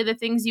necessarily the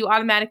things you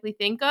automatically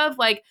think of.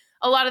 Like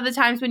a lot of the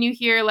times when you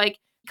hear like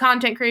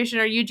content creation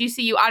or UGC,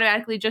 you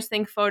automatically just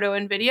think photo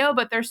and video,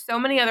 but there's so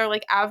many other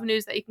like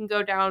avenues that you can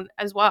go down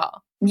as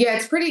well. Yeah,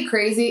 it's pretty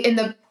crazy. And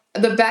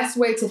the best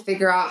way to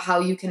figure out how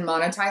you can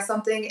monetize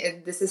something,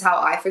 and this is how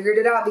I figured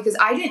it out, because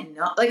I didn't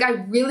know, like I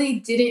really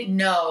didn't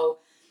know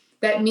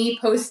that me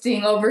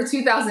posting over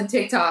 2,000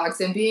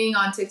 TikToks and being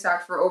on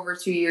TikTok for over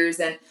 2 years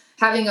and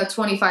having a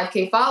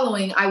 25K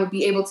following, I would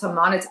be able to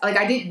monetize. Like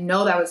I didn't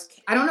know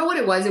I don't know what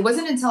it was. It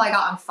wasn't until I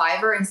got on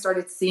Fiverr and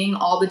started seeing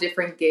all the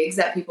different gigs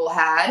that people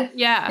had.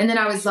 Yeah. And then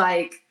I was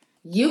like,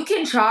 you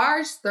can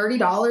charge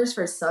 $30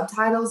 for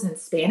subtitles in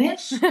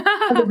Spanish?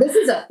 Like, this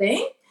is a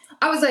thing?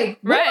 I was like,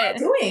 what am I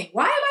doing?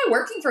 Why am I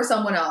working for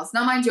someone else?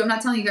 Now, mind you, I'm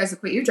not telling you guys to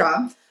quit your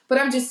job. But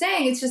I'm just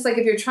saying, it's just like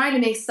if you're trying to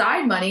make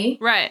side money,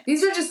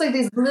 these are just like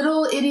these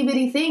little itty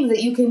bitty things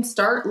that you can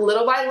start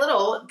little by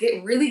little,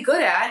 get really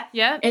good at,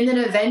 and then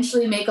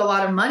eventually make a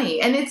lot of money.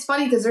 And it's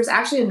funny because there's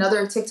actually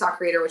another TikTok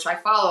creator, which I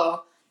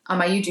follow on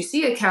my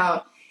UGC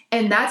account,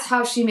 and that's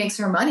how she makes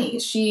her money.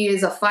 She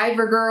is a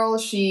Fiverr girl.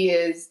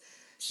 She's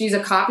a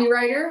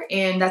copywriter,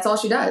 and that's all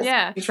she does.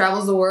 Yeah. She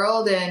travels the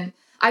world, and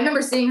I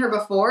remember seeing her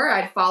before.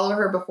 I'd follow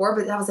her before,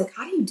 but I was like,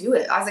 how do you do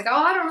it? I was like,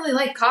 oh, I don't really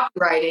like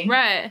copywriting.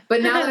 Right.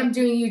 But now that I'm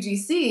doing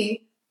UGC,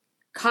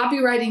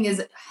 copywriting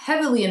is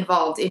heavily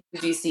involved in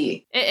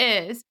UGC.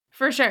 It is,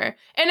 for sure.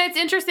 And it's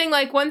interesting,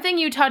 like one thing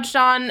you touched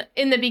on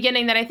in the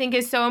beginning that I think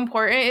is so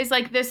important is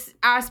like this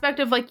aspect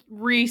of like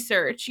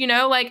research,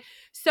 like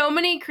so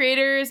many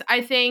creators I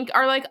think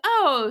are like,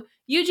 oh,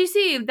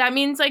 UGC, that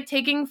means like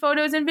taking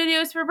photos and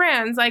videos for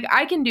brands. Like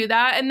I can do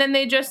that. And then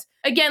they just,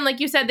 again, like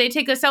you said, they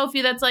take a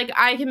selfie that's like,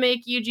 I can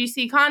make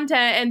UGC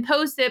content and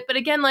post it. But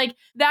again, like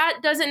that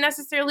doesn't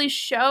necessarily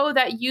show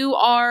that you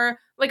are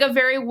like a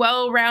very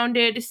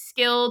well-rounded,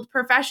 skilled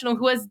professional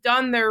who has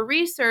done their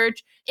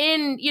research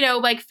in,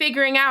 like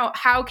figuring out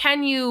how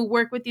can you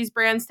work with these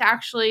brands to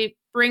actually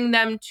bring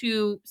them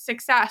to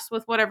success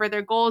with whatever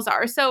their goals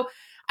are. So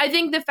I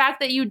think the fact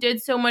that you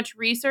did so much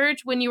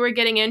research when you were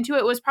getting into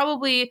it was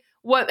probably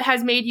what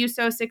has made you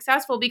so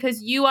successful,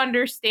 because you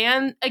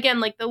understand,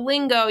 again, like the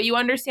lingo, you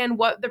understand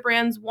what the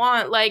brands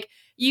want. Like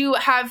you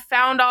have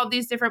found all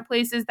these different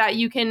places that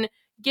you can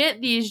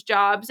get these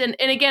jobs. And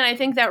again, I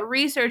think that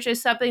research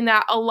is something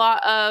that a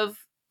lot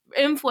of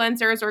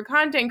influencers or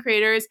content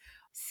creators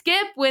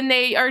skip when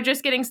they are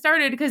just getting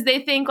started, because they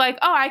think like,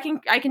 oh, I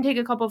can take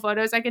a couple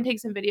photos, I can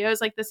take some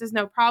videos, like this is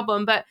no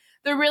problem. But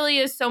there really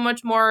is so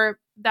much more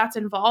that's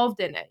involved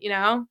in it,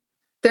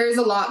 There's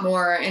a lot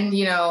more. And,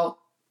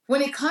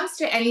 when it comes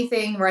to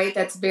anything, right,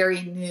 that's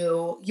very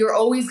new, you're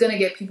always going to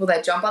get people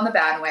that jump on the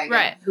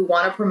bandwagon who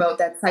want to promote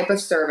that type of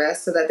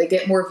service so that they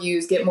get more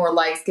views, get more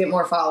likes, get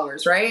more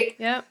followers, right?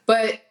 Yeah.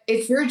 But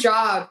it's your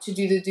job to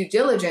do the due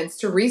diligence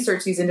to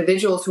research these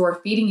individuals who are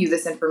feeding you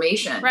this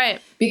information. Right.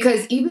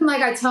 Because even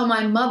like I tell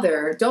my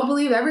mother, don't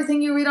believe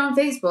everything you read on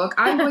Facebook.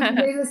 I'm going to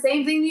say the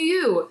same thing to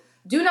you.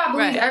 Do not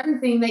believe Right.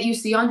 everything that you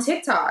see on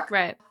TikTok.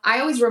 Right.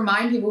 I always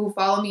remind people who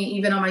follow me,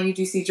 even on my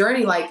UGC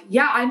journey, like,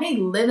 yeah, I may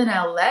live in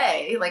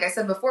LA, like I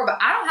said before, but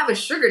I don't have a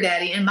sugar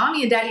daddy, and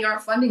mommy and daddy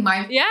aren't funding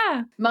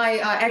my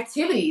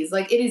activities.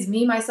 Like, it is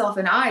me, myself,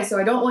 and I. So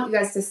I don't want you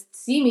guys to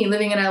see me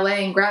living in LA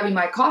and grabbing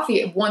my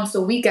coffee once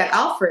a week at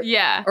Alfred,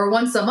 or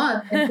once a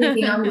month, and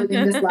thinking I'm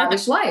living this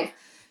lavish life.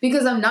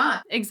 Because I'm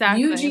not.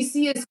 Exactly.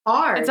 UGC is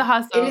hard. It's a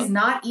hustle. It is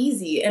not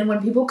easy. And when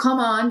people come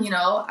on,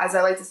 as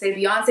I like to say,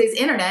 Beyonce's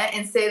internet,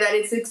 and say that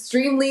it's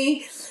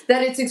extremely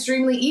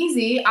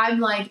easy,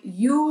 I'm like,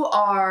 you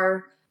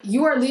are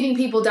leading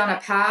people down a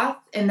path,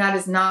 and that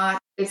is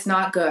not, it's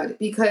not good,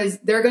 because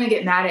they're going to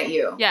get mad at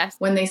you. Yes.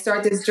 When they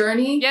start this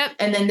journey. Yep.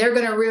 And then they're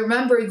going to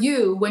remember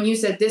you when you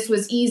said this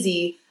was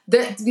easy.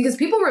 Because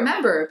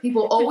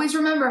people always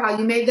remember how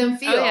you made them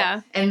feel. Oh,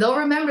 yeah. And they'll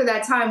remember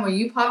that time when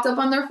you popped up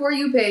on their For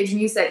You page and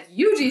you said,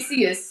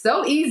 UGC is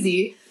so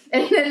easy.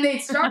 And then they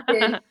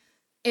started,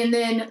 and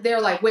then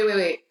they're like,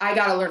 wait, I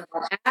got to learn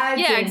about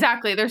ads. Yeah,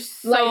 exactly. There's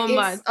so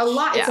much. It's a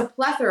lot. Yeah. It's a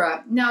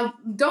plethora. Now,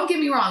 don't get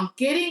me wrong.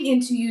 Getting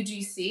into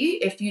UGC,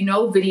 if you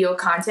know video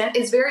content,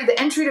 the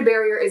entry to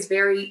barrier is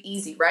very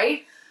easy,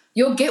 right?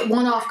 You'll get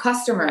one-off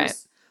customers. Right.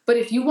 But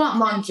if you want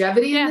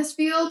longevity in this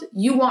field,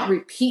 you want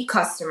repeat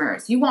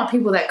customers. You want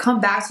people that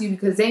come back to you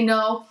because they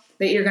know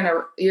that you're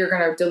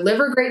gonna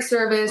deliver great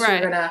service.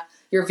 Right.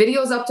 Your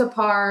video's up to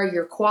par,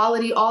 your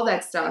quality, all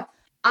that stuff.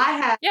 I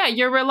have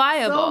you're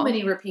reliable. So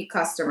many repeat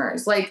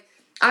customers. Like,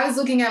 I was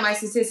looking at my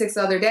statistics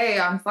the other day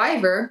on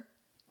Fiverr.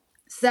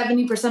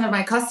 70% of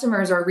my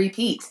customers are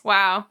repeat.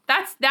 Wow,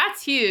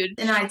 that's huge.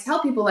 And I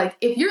tell people, like,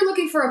 if you're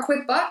looking for a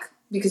quick buck,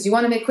 because you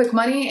want to make quick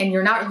money and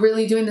you're not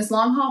really doing this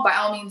long haul, by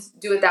all means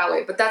do it that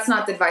way. But that's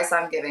not the advice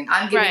I'm giving.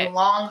 I'm giving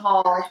long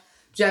haul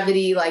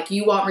longevity, like,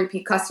 you want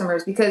repeat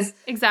customers, because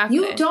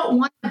you don't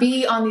want to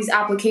be on these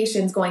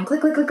applications going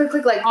click, click, click, click,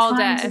 click, like all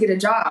trying to get a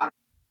job.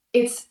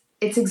 It's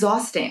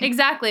exhausting.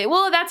 Exactly.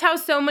 Well, that's how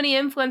so many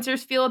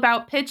influencers feel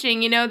about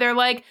pitching. They're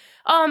like,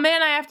 oh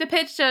man, I have to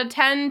pitch to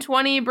 10,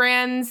 20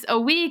 brands a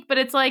week. But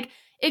it's like,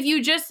 if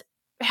you just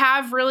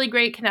have really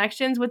great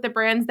connections with the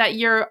brands that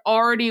you're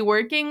already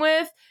working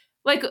with,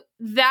 like,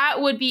 that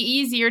would be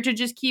easier to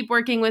just keep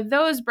working with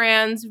those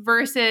brands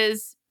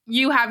versus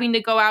you having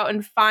to go out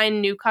and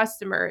find new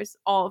customers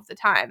all of the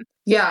time.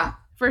 Yeah.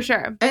 For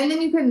sure. And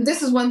then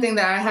this is one thing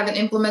that I haven't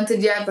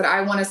implemented yet, but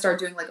I want to start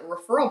doing, like, a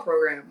referral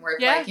program where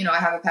if I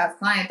have a past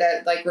client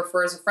that, like,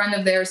 refers a friend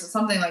of theirs or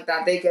something like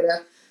that, they get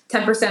a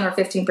 10% or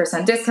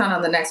 15% discount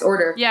on the next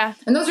order. Yeah.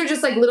 And those are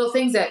just, like, little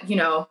things that,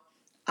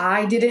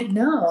 I didn't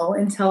know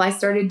until I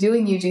started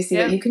doing UGC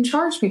that you can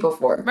charge people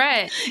for.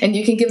 Right. And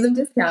you can give them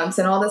discounts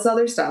and all this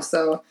other stuff.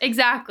 So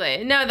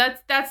exactly. No,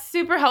 that's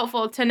super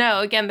helpful to know.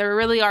 Again, there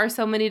really are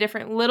so many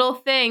different little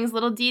things,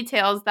 little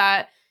details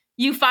that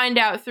you find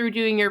out through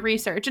doing your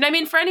research. And I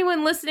mean, for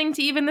anyone listening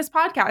to even this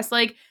podcast,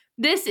 like,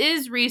 this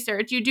is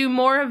research. You do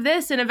more of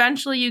this and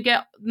eventually you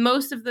get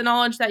most of the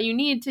knowledge that you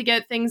need to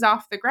get things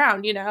off the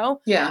ground,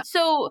 Yeah.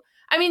 So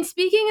I mean,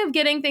 speaking of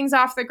getting things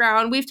off the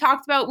ground, we've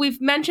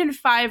mentioned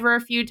Fiverr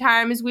a few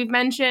times. We've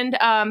mentioned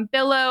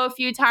Billo a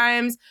few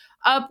times,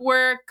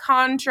 Upwork,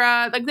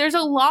 Contra. Like, there's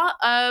a lot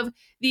of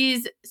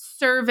these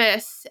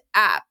service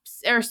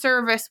apps or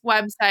service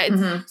websites.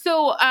 Mm-hmm.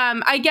 So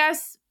I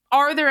guess,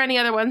 are there any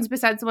other ones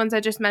besides the ones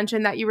I just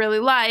mentioned that you really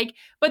like?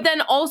 But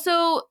then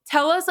also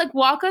tell us, like,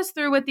 walk us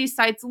through what these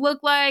sites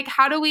look like.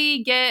 How do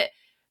we get...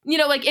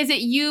 like, is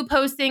it you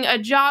posting a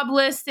job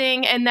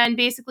listing and then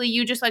basically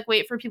you just, like,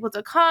 wait for people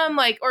to come?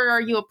 Like, or are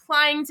you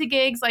applying to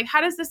gigs? Like,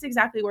 how does this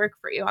exactly work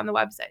for you on the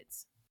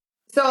websites?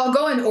 So I'll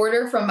go in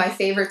order from my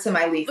favorite to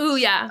my least. Ooh,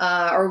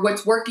 yeah. Or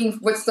what's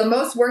the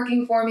most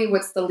working for me,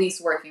 what's the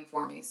least working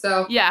for me.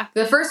 So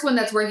the first one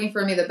that's working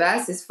for me the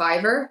best is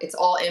Fiverr. It's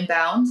all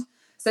inbound.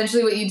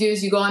 Essentially what you do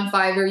is you go on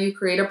Fiverr, you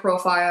create a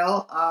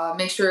profile,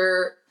 make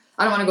sure...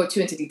 I don't want to go too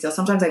into detail.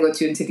 Sometimes I go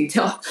too into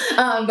detail.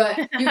 But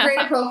you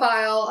create a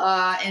profile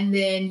and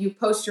then you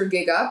post your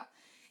gig up.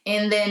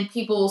 And then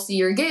people will see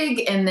your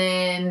gig and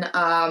then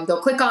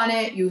they'll click on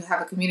it. You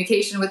have a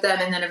communication with them.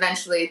 And then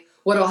eventually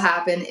what will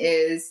happen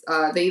is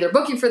they either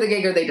book you for the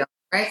gig or they don't.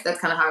 Right? That's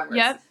kind of how it works.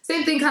 Yep.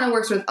 Same thing kind of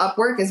works with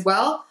Upwork as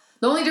well.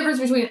 The only difference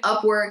between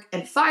Upwork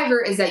and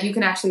Fiverr is that you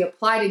can actually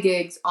apply to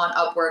gigs on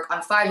Upwork.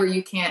 On Fiverr,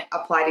 you can't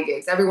apply to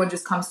gigs. Everyone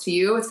just comes to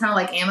you. It's kind of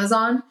like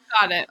Amazon.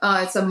 Got it.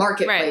 It's a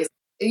marketplace. Right.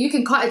 You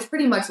can call it's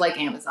pretty much like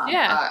Amazon,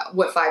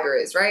 what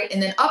Fiverr is, right?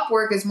 And then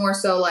Upwork is more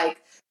so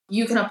like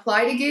you can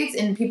apply to gigs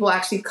and people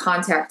actually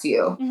contact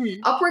you.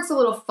 Mm-hmm. Upwork's a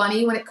little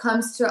funny when it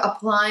comes to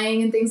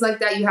applying and things like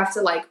that. You have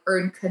to, like,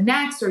 earn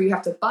connects or you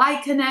have to buy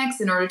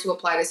connects in order to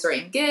apply to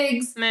certain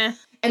gigs. Meh.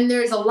 And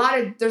there's a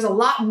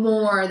lot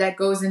more that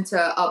goes into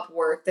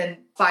Upwork than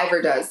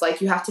Fiverr does. Like,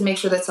 you have to make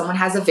sure that someone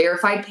has a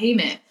verified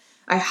payment.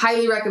 I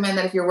highly recommend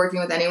that if you're working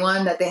with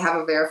anyone that they have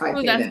a verified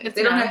payment. If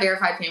they don't have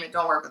verified payment,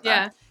 don't work with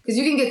them. Because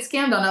you can get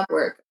scammed on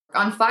Upwork.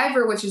 On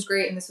Fiverr, which is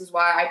great, and this is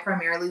why I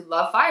primarily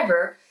love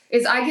Fiverr,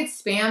 is I get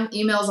spam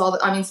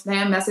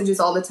messages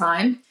all the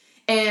time.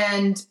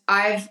 And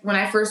when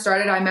I first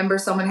started, I remember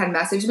someone had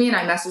messaged me and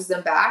I messaged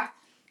them back.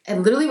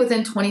 And literally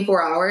within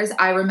 24 hours,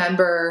 I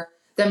remember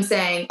them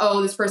saying,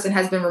 oh, this person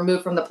has been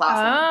removed from the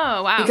platform.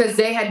 Oh, wow. Because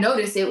they had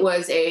noticed it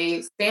was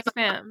a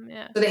Spam,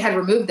 yeah. So they had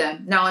removed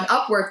them. Now on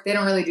Upwork, they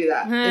don't really do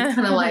that. It's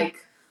kind of like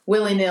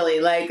willy-nilly,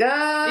 like,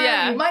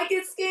 you might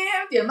get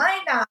scammed, you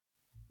might not.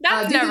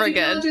 That's never good.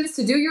 Diligence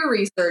to do your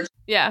research.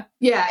 Yeah.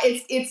 Yeah,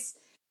 it's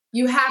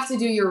you have to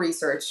do your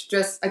research.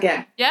 Just,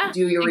 again,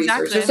 do your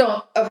research. Just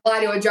don't apply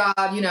to a job,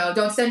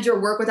 don't send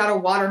your work without a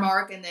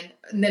watermark and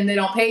then they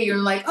don't pay you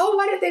and like, oh,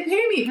 why did they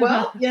pay me?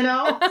 Well,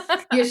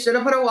 you should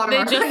have put a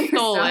watermark they on just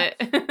stole it.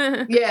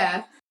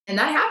 Yeah. And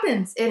that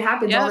happens. It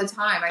happens all the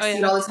time. I see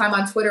it all the time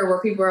on Twitter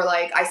where people are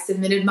like, I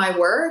submitted my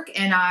work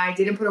and I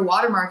didn't put a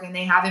watermark and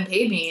they haven't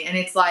paid me. And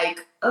it's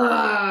like,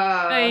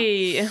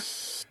 Hey.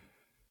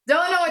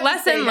 Don't know what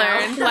Lesson to say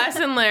learned.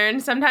 Lesson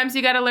learned. Sometimes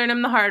you got to learn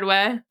them the hard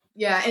way.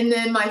 Yeah, and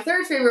then my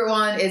third favorite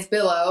one is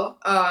Billo,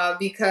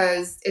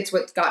 because it's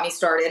what got me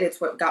started.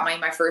 It's what got me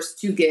my first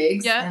 2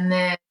 gigs. Yeah. And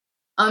then,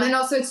 and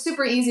also it's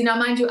super easy. Now,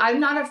 mind you, I'm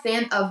not a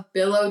fan of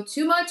Billo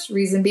too much.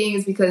 Reason being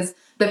is because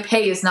the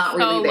pay is not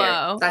really there.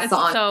 Low. That's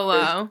it's so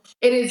low.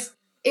 It is.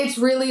 It's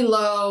really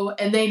low,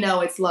 and they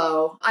know it's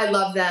low. I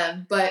love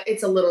them, but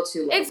it's a little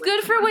too low. It's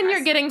good for when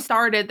you're getting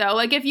started, though.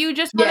 Like, if you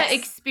just want to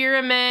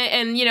experiment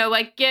and,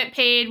 get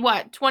paid,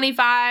 $25,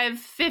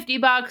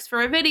 $50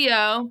 for a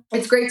video.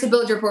 It's great to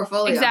build your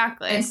portfolio.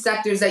 Exactly. In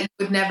sectors that you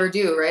would never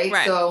do,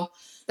 right? So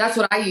that's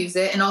what I use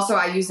it. And also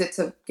I use it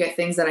to get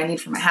things that I need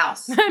for my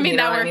house. I mean,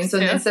 that works So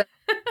too.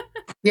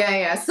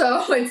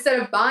 So instead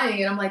of buying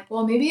it, I'm like,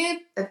 well,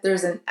 maybe if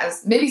there's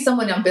maybe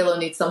someone on Billo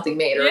needs something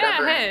made or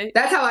whatever. Hey.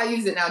 That's how I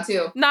use it now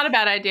too. Not a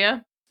bad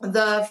idea.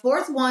 The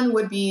fourth one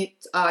would be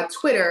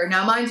Twitter.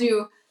 Now, mind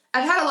you,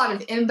 I've had a lot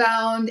of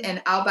inbound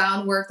and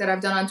outbound work that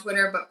I've done on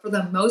Twitter, but for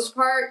the most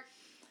part,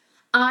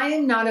 I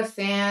am not a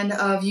fan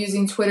of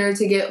using Twitter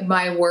to get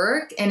my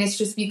work. And it's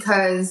just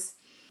because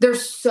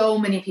there's so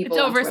many people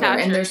on Twitter,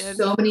 and there's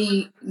so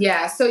many.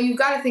 Yeah. So you've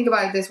got to think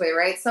about it this way,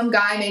 right? Some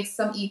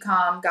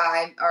e-com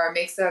guy or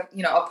makes a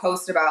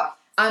post about,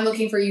 I'm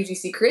looking for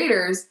UGC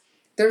creators.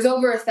 There's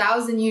over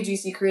 1,000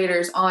 UGC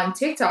creators on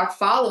TikTok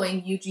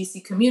following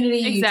UGC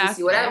community,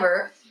 UGC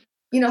whatever.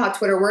 You know how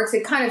Twitter works.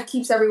 It kind of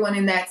keeps everyone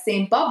in that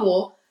same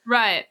bubble.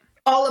 Right.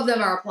 All of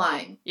them are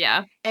applying.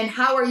 Yeah. And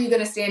how are you going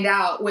to stand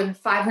out when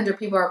 500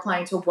 people are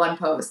applying to one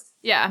post?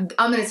 Yeah.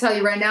 I'm going to tell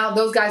you right now,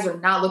 those guys are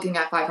not looking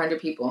at 500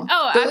 people.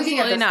 Oh, they're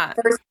absolutely looking at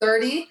the first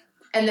 30,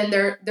 and then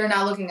they're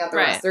not looking at the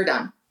rest. They're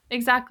done.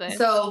 Exactly.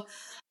 So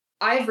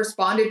I've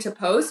responded to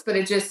posts, but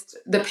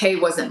the pay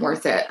wasn't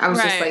worth it. I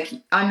was just like,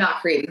 I'm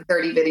not creating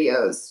 30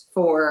 videos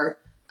for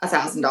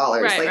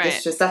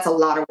 $1,000. That's a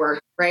lot of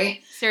work,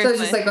 right? Seriously. So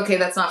it's just like, okay,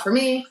 that's not for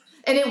me.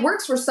 And it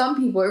works for some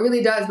people. It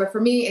really does. But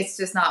for me, it's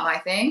just not my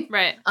thing.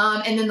 Right.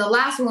 And then the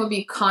last one would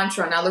be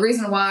Contra. Now, the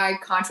reason why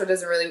Contra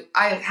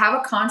I have a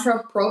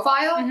Contra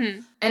profile,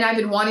 and I've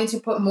been wanting to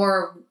put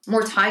more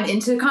time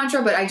into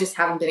Contra, but I just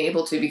haven't been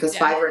able to because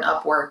Fiverr and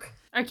Upwork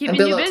are keeping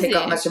you busy. Take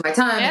up much of my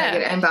time, and I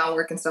get inbound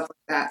work and stuff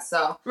like that.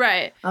 So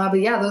right.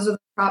 But yeah, those are the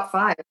top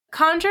 5.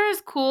 Contra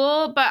is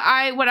cool,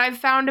 but what I've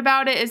found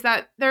about it is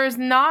that there's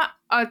not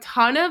a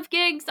ton of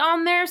gigs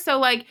on there. So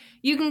like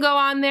you can go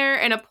on there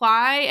and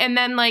apply, and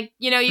then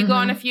you go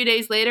on a few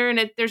days later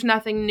and there's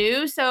nothing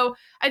new. So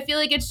I feel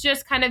like it's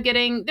just kind of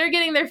getting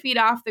their feet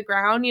off the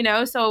ground,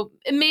 so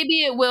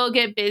maybe it will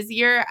get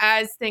busier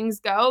as things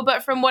go.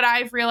 But from what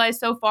I've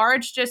realized so far,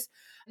 it's just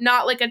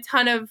not like a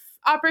ton of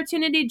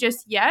opportunity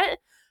just yet.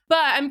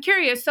 But I'm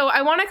curious. So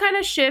I want to kind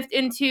of shift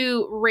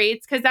into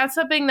rates, because that's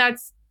something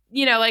that's,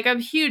 like a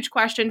huge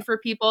question for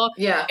people.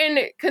 Yeah.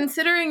 And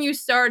considering you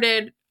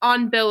started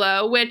on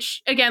Billo,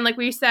 which again, like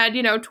we said,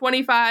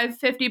 $25,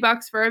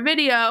 $50 for a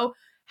video,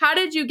 how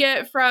did you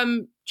get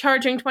from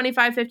charging $25,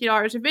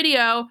 $50 a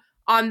video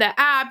on the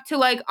app to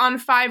on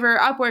Fiverr,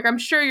 Upwork? I'm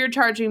sure you're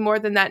charging more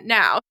than that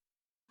now.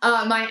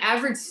 My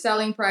average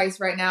selling price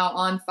right now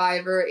on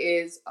Fiverr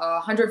is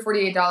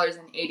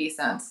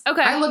 $148.80.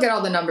 Okay. I look at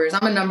all the numbers.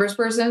 I'm a numbers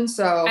person,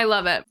 so I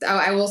love it.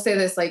 I will say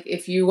this,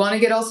 if you want to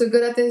get also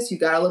good at this, you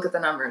got to look at the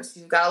numbers.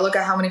 You got to look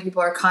at how many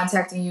people are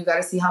contacting you. You got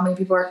to see how many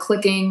people are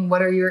clicking.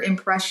 What are your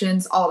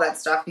impressions? All that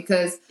stuff.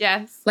 Because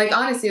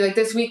honestly,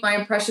 this week my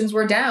impressions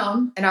were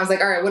down, and I was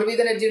like, all right, what are we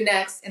going to do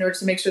next in order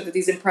to make sure that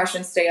these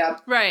impressions stay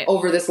up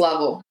over this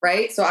level,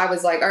 right? So I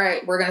was like, all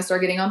right, we're going to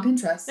start getting on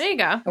Pinterest. There you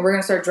go. And we're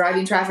going to start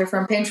driving traffic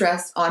from Pinterest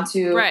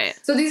onto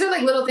so these are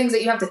little things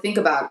that you have to think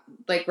about,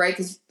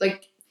 because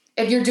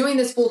if you're doing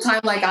this full time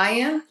like I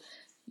am,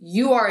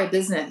 you are a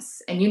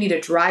business and you need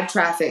to drive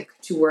traffic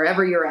to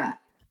wherever you're at.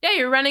 Yeah,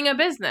 you're running a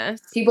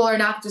business. People are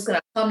not just going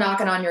to come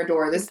knocking on your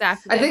door.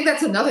 Exactly. I think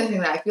that's another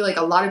thing that I feel like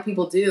a lot of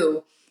people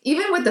do,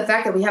 even with the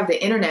fact that we have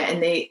the internet,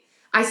 and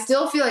I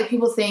still feel like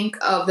people think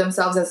of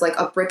themselves as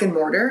a brick and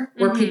mortar,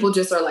 where people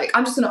just are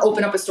I'm just going to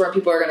open up a store and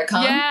people are going to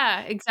come.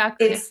 Yeah,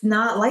 exactly. It's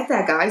not like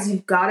that, guys.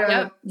 You've got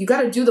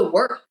to do the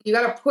work. You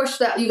got to push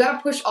that. You got to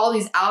push all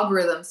these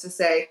algorithms to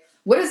say,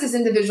 what is this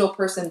individual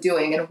person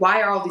doing, and why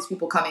are all these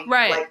people coming?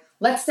 Right.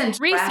 Let's send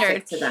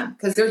traffic to them,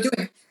 because they're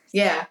doing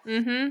Yeah.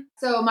 Mm-hmm.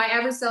 So my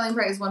average selling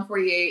price is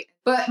 $148,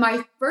 but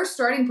my first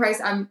starting price,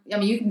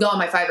 you can go on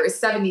my Fiverr, is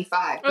 $75.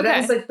 But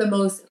that is like the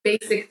most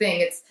basic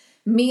thing. It's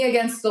me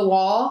against the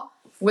wall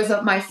with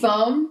my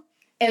phone,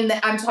 and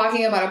I'm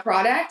talking about a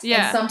product.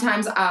 Yeah. And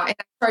sometimes and I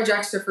charge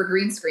extra for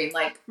green screen.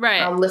 Like,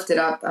 right. I'll lift it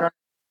up. I don't know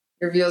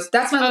your views.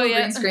 That's my little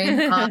green screen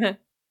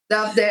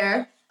up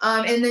there.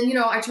 And then,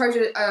 I charge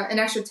it an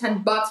extra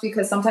 $10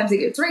 because sometimes it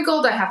gets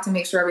wrinkled. I have to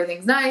make sure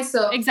everything's nice.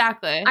 So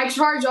exactly. I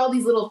charge all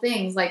these little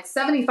things. Like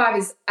 75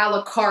 is a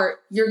la carte.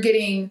 You're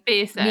getting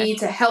me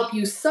to help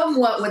you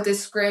somewhat with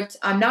this script.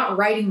 I'm not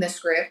writing the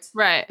script.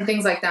 Right. And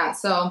things like that.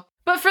 So,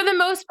 but for the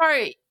most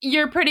part,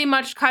 you're pretty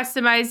much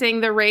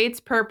customizing the rates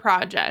per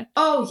project.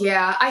 Oh,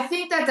 yeah. I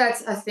think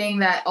that's a thing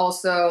that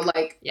also,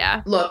 like,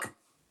 look,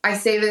 I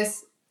say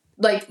this,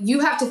 like, you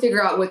have to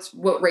figure out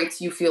what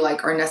rates you feel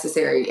like are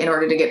necessary in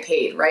order to get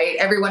paid, right?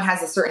 Everyone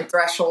has a certain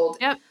threshold,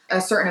 a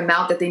certain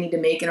amount that they need to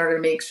make in order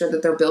to make sure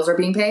that their bills are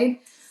being paid.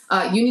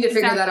 You need to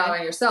figure that out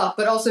on yourself,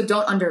 but also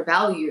don't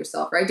undervalue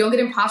yourself, right? Don't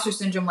get imposter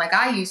syndrome like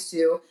I used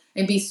to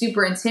and be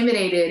super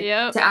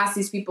intimidated to ask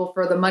these people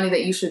for the money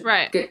that you should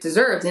get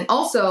deserved. And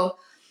also,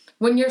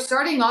 when you're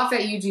starting off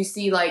at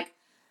UGC, like,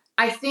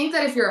 I think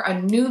that if you're a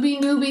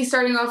newbie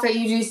starting off at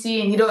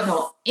UGC and you don't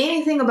know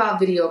anything about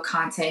video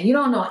content, you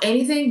don't know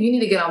anything, you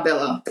need to get on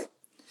Billo.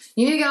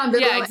 You need to get on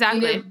Billo. Yeah,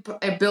 exactly. You need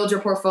to build your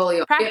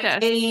portfolio. Practice.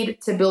 Get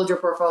paid to build your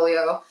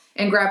portfolio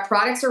and grab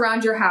products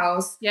around your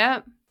house.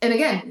 Yep. And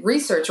again,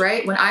 research,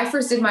 right? When I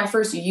first did my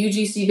first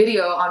UGC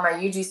video on my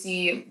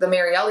UGC, the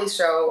Marielli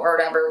Show or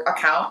whatever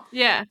account,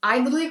 I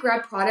literally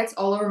grabbed products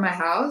all over my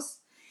house.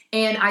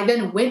 And I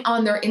then went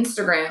on their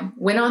Instagram,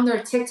 went on their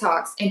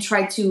TikToks, and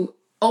tried to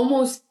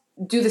almost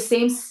do the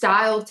same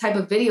style type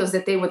of videos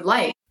that they would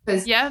like.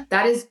 Because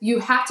that is, you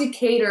have to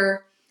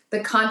cater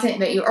the content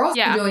that you're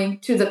also doing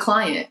to the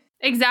client.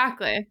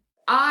 Exactly.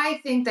 I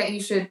think that you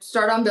should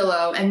start on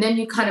Billo and then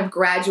you kind of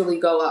gradually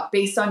go up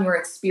based on your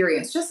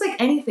experience, just like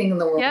anything in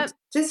the world.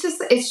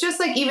 It's just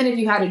like even if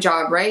you had a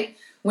job, right?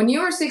 When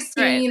you were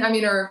 16,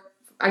 or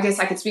I guess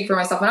I could speak for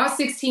myself. When I was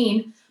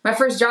 16, my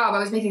first job, I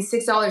was making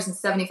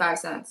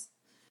 $6.75.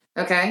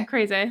 Okay.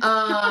 Crazy.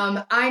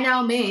 I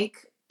now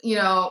make,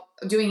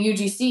 doing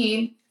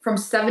UGC from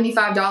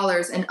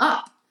 $75 and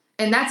up.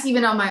 And that's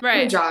even on my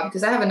other job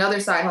because I have another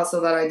side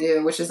hustle that I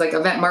do, which is like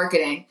event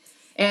marketing.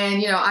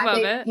 And,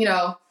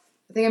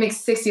 I think I make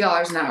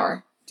 $60 an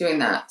hour doing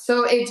that.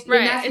 So that's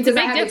because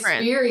I have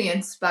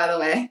experience, by the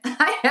way.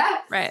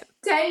 I have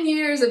 10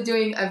 years of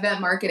doing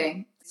event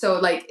marketing. So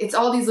like, it's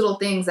all these little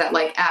things that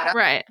like add up.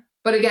 Right.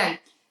 But again,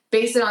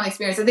 based it on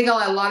experience, I think a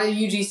lot of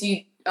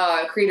UGC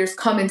creators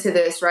come into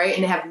this, right?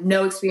 And they have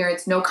no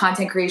experience, no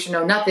content creation,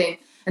 no nothing.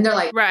 And they're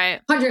like,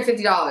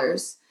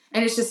 $150.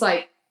 And it's just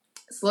like,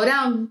 slow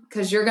down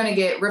because you're going to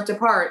get ripped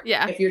apart.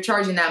 If you're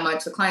charging that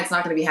much, the client's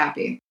not going to be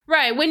happy.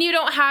 Right. When you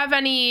don't have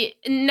any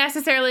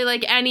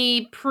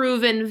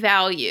proven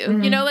value,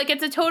 like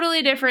it's a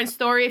totally different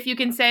story. If you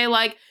can say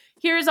like,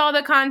 here's all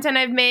the content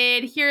I've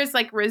made, here's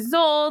like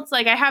results,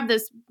 like I have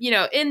this,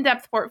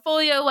 in-depth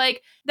portfolio,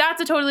 like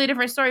that's a totally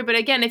different story. But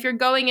again, if you're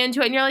going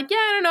into it and you're like,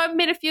 I don't know, I've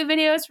made a few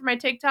videos for my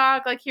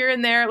TikTok, like here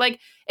and there,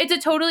 like it's a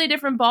totally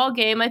different ball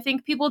game. I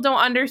think people don't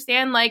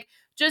understand like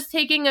just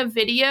taking a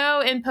video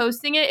and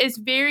posting it is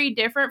very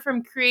different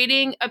from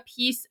creating a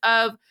piece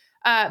of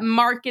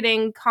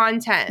marketing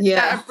content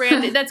that a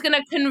brand that's going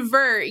to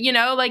convert,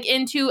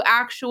 into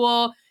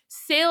actual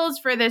sales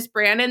for this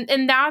brand.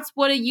 And that's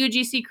what a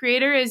UGC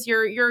creator is.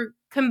 You're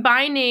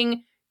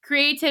combining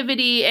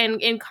creativity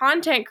and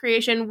content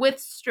creation with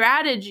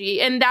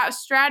strategy. And that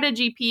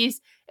strategy piece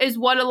is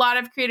what a lot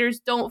of creators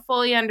don't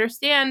fully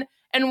understand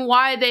and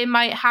why they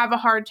might have a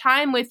hard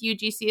time with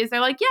UGC is they're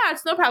like,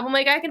 it's no problem.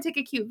 Like I can take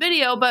a cute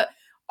video, but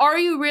are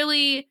you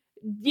really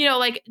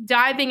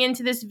diving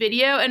into this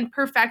video and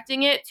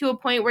perfecting it to a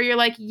point where you're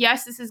like,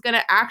 yes, this is going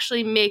to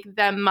actually make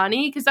them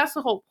money? Because that's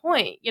the whole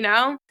point,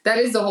 That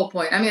is the whole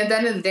point. I mean, at the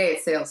end of the day,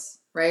 it's sales,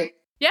 right?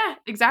 Yeah,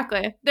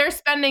 exactly. They're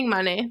spending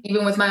money.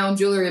 Even with my own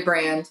jewelry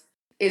brand,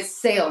 it's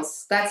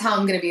sales. That's how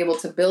I'm going to be able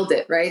to build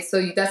it, right?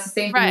 So that's the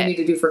same thing you need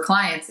to do for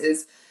clients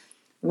is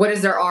what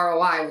is their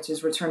ROI, which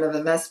is return of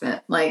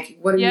investment? Like,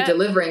 what are you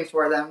delivering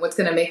for them? What's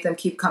going to make them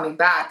keep coming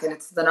back? And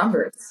it's the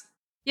numbers.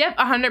 Yep,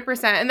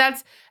 100%. And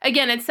that's,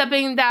 again, it's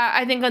something that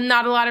I think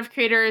not a lot of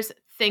creators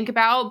think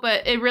about,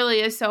 but it really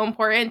is so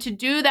important to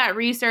do that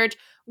research,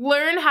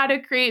 learn how to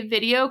create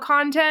video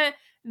content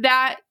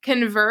that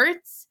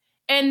converts.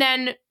 And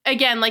then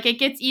again, like it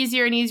gets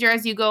easier and easier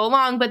as you go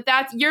along, but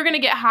you're going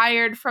to get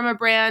hired from a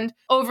brand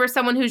over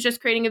someone who's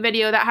just creating a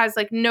video that has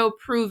like no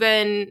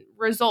proven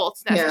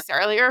results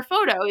necessarily or a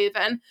photo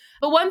even.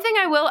 But one thing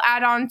I will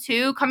add on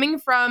to coming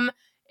from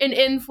an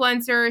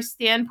influencer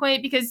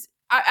standpoint, because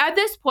at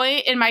this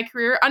point in my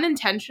career,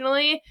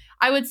 unintentionally,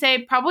 I would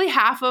say probably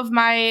half of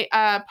my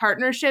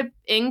partnership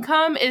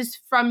income is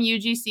from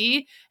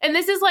UGC. And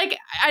this is like,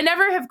 I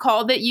never have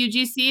called it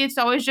UGC. It's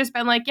always just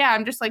been like,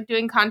 I'm just like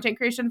doing content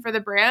creation for the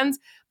brands.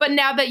 But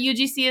now that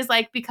UGC is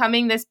like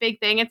becoming this big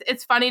thing,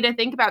 it's funny to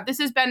think about. This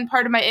has been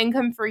part of my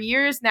income for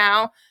years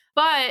now.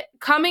 But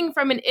coming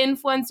from an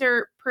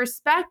influencer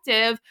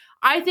perspective,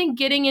 I think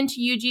getting into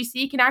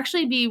UGC can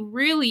actually be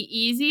really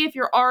easy if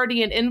you're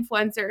already an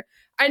influencer.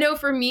 I know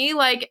for me,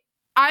 like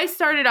I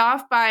started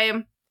off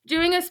by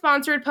doing a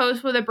sponsored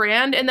post with a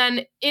brand, and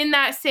then in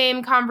that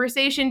same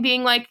conversation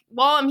being like,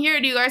 well, I'm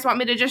here. Do you guys want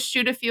me to just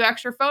shoot a few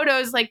extra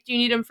photos? Like, do you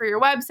need them for your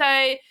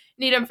website?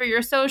 Need them for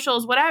your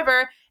socials,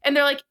 whatever? And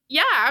they're like,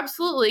 yeah,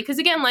 absolutely. Because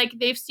again, like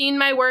they've seen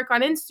my work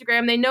on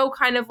Instagram. They know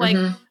kind of like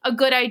a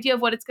good idea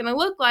of what it's going to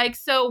look like.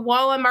 So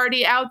while I'm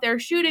already out there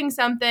shooting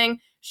something,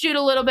 shoot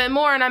a little bit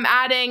more, and I'm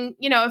adding,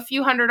 a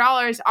few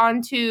 $100s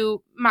onto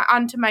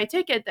my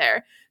ticket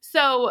there.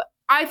 So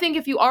I think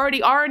if you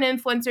already are an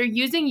influencer,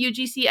 using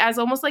UGC as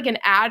almost like an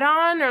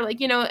add-on or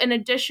like, an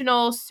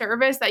additional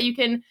service that you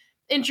can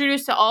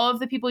introduce to all of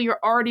the people you're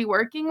already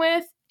working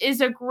with is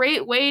a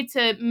great way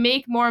to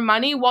make more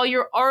money while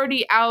you're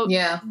already out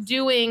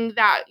doing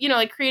that,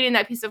 like creating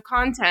that piece of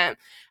content.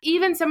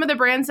 Even some of the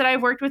brands that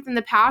I've worked with in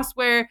the past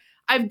where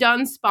I've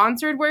done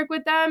sponsored work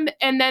with them,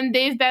 and then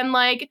they've been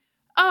like,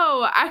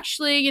 oh,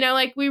 actually,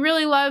 like we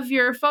really love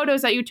your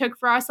photos that you took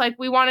for us. Like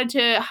we wanted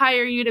to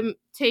hire you to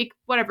take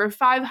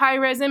 5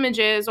 high-res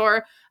images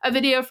or a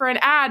video for an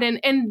ad.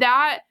 And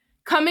that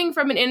coming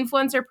from an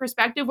influencer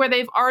perspective where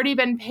they've already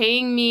been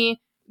paying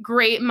me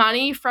great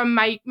money from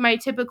my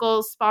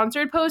typical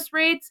sponsored post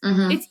rates,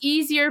 it's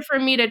easier for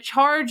me to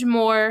charge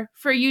more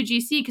for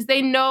UGC because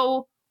they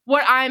know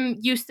what I'm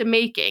used to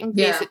making,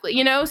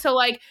 basically, So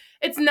like,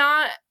 it's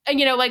not,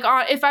 like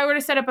if I were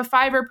to set up a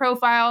Fiverr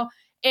profile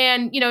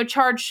and,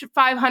 charge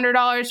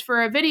 $500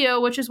 for a video,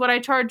 which is what I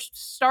charged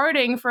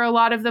starting for a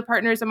lot of the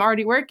partners I'm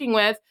already working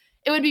with,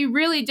 it would be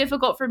really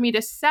difficult for me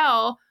to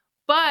sell.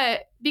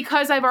 But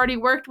because I've already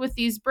worked with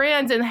these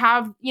brands and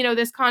have,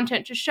 this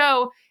content to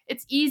show,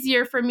 it's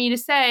easier for me to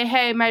say,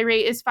 hey, my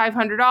rate is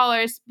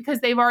 $500 because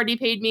they've already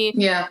paid me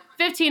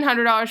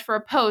 $1,500 for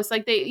a post.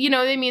 Like they,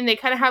 they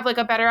kind of have like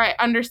a better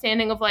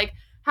understanding of like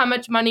how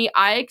much money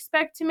I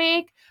expect to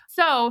make.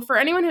 So for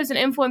anyone who's an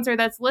influencer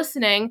that's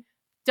listening,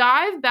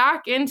 dive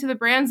back into the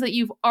brands that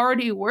you've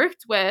already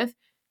worked with,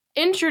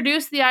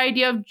 introduce the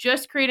idea of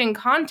just creating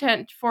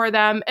content for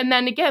them. And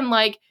then again,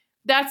 like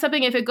that's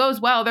something, if it goes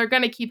well, they're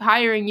going to keep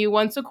hiring you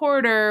once a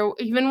quarter,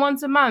 even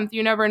once a month.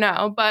 You never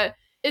know. But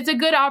it's a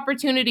good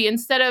opportunity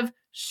instead of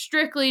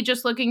strictly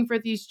just looking for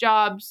these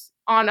jobs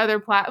on other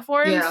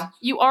platforms.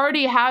 You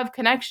already have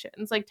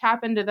connections, like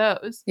tap into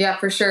those. Yeah,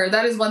 for sure.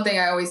 That is one thing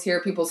I always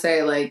hear people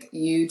say, like,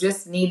 you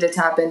just need to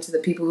tap into the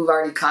people who've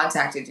already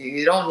contacted you.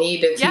 You don't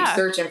need to keep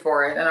searching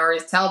for it. And I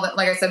always tell them,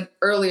 like I said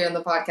earlier in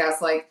the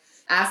podcast, like,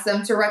 ask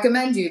them to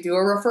recommend you, do a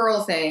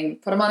referral thing,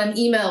 put them on an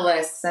email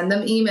list, send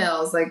them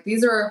emails. Like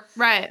these are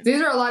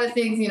a lot of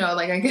things,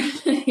 like I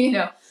get,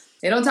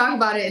 they don't talk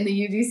about it in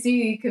the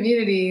UGC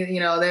community.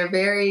 They're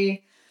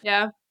very,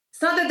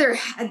 it's not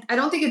that I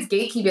don't think it's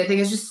gatekeeping. I think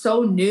it's just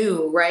so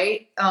new.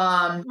 Right.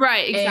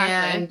 Right.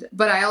 Exactly.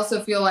 But I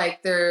also feel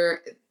like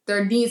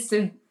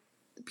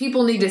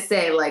people need to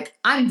say like,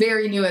 I'm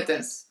very new at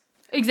this.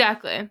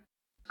 Exactly.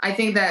 I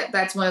think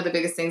that's one of the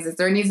biggest things is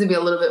there needs to be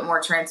a little bit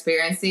more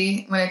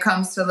transparency when it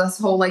comes to this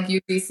whole like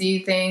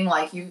UGC thing.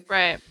 Like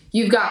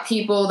you've got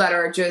people that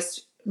are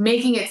just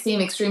making it seem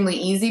extremely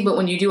easy, but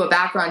when you do a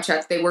background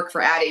check, they work for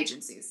ad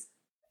agencies.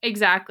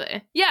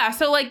 Exactly. Yeah.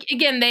 So like,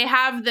 again, they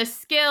have the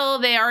skill,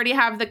 they already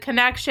have the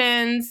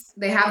connections.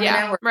 They have the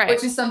network,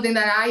 which is something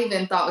that I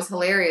even thought was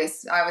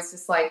hilarious. I was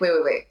just like, wait.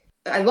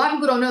 A lot of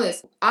people don't know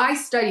this. I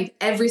studied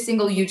every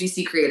single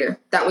UGC creator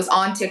that was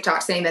on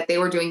TikTok saying that they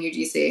were doing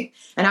UGC.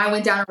 And I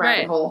went down a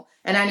rabbit hole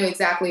and I knew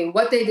exactly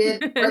what they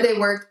did, where they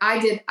worked.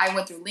 I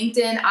went through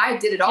LinkedIn. I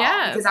did it all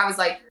because I was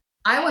like,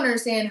 I want to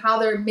understand how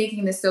they're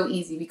making this so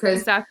easy.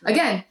 Because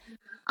again,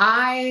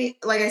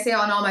 like I say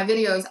on all my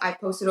videos, I've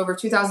posted over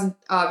 2,000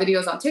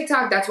 videos on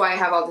TikTok. That's why I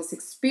have all this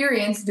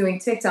experience doing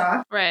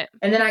TikTok. Right.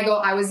 And then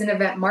I was in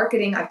event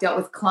marketing. I've dealt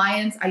with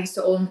clients. I used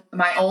to own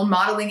my own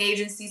modeling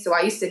agency. So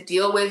I used to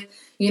deal with,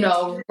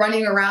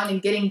 running around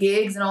and getting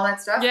gigs and all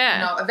that stuff.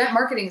 Yeah. Event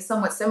marketing is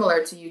somewhat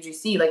similar to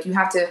UGC. Like you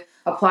have to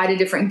apply to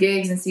different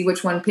gigs and see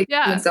which one picks you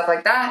and stuff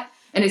like that.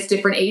 And it's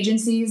different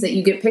agencies that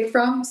you get picked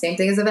from. Same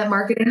thing as event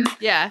marketing.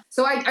 Yeah.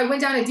 So I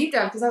went down a deep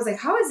dive because I was like,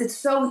 how is it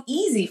so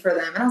easy for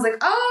them? And I was like,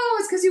 oh,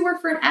 it's because you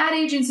work for an ad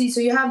agency.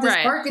 So you have this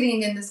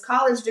marketing and this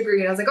college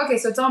degree. And I was like, okay,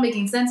 so it's all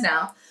making sense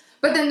now.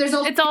 But then there's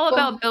also it's all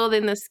about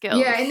building the skills.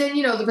 Yeah. And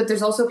then, but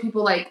there's also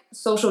people like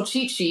Social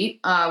Cheat Sheet,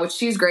 which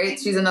she's great.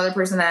 She's another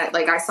person that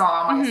like I saw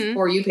on my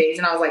For You page.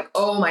 And I was like,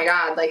 oh my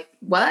God, like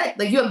what?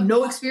 Like you have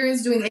no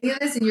experience doing any of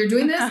this and you're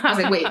doing this? I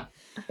was like, wait,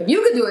 if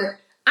you could do it,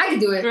 I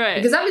could do it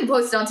because I've been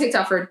posted on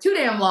TikTok for too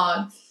damn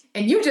long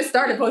and you just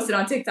started posting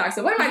on TikTok.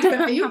 So what am I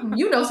doing?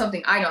 You know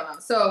something I don't know.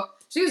 So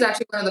she was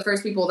actually one of the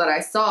first people that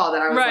I saw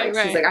that I was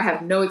she's like, I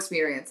have no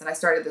experience. And I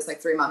started this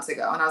like 3 months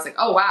ago. And I was like,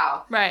 oh,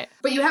 wow. Right.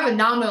 But you have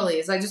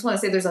anomalies. I just want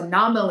to say there's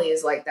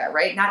anomalies like that,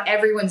 right? Not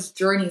everyone's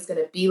journey is going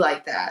to be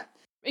like that.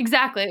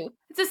 Exactly.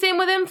 It's the same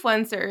with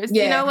influencers.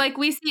 Yeah. You know, like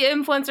we see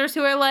influencers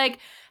who are like,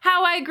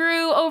 how I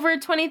grew over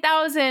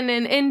 20,000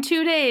 in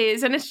 2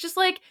 days. And it's just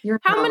like,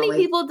 how many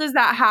people does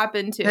that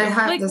happen to?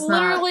 Like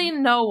literally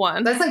no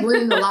one. That's like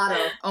winning the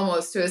lotto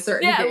almost to a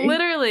certain degree. Yeah,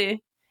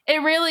 literally.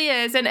 It really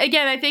is. And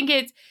again, I think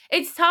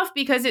it's tough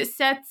because it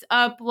sets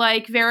up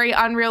like very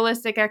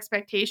unrealistic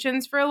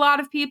expectations for a lot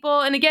of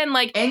people. And again,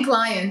 like and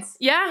clients.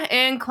 Yeah,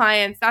 and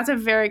clients. That's a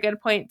very good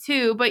point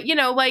too. But you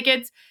know, like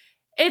it's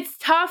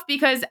tough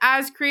because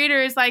as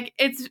creators, like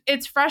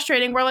it's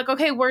frustrating. We're like,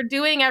 okay, we're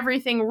doing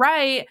everything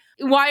right.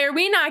 Why are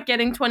we not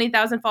getting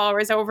 20,000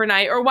 followers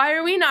overnight? Or why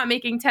are we not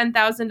making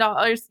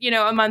 $10,000, you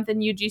know, a month in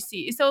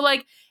UGC? So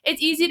like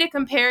it's easy to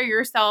compare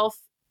yourself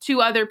to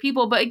other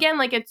people. But again,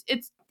 like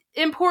it's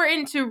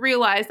important to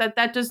realize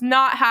that does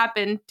not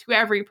happen to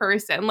every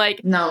person.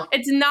 Like, no,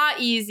 it's not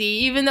easy,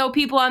 even though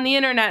people on the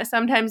internet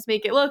sometimes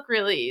make it look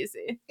really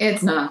easy.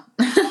 It's not.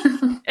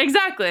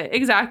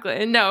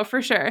 Exactly. No,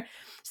 for sure.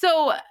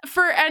 So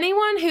for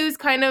anyone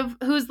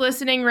who's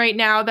listening right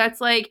now, that's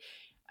like,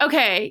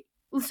 okay,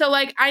 so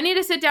like I need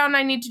to sit down and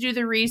I need to do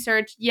the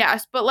research.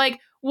 Yes. But like,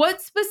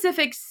 what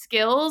specific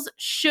skills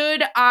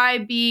should I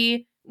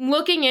be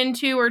looking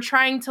into or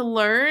trying to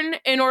learn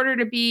in order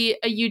to be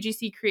a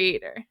UGC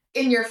creator?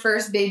 In your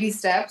first baby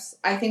steps,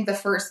 I think the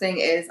first thing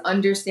is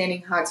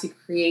understanding how to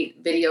create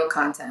video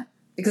content,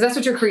 because that's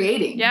what you're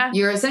creating. Yeah.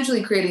 You're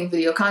essentially creating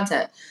video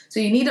content.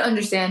 So you need to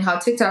understand how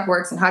TikTok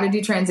works and how to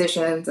do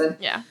transitions and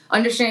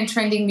understand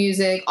trending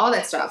music, all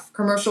that stuff,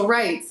 commercial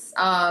rights,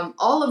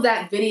 all of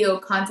that video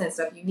content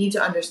stuff you need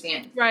to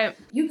understand. Right.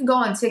 You can go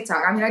on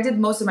TikTok. I mean, I did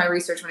most of my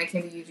research when I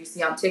came to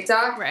UGC on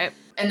TikTok. Right.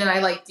 And then I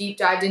like deep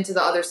dived into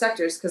the other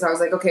sectors because I was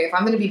like, okay, if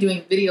I'm going to be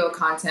doing video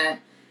content,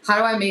 how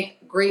do I make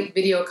great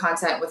video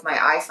content with my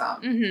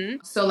iPhone? Mm-hmm.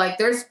 So like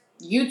there's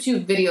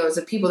YouTube videos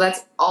of people,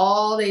 that's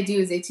all they do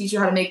is they teach you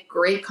how to make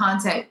great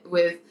content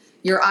with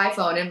your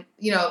iPhone. And,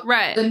 you know,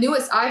 the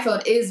newest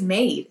iPhone is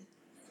made.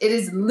 It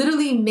is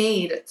literally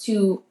made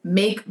to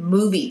make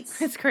movies.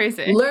 It's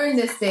crazy. Learn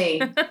this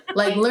thing.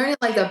 Like learn it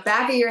like the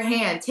back of your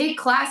hand. Take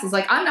classes.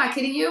 Like I'm not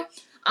kidding you.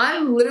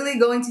 I'm literally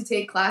going to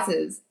take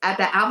classes at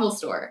the Apple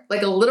store,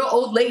 like a little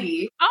old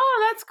lady.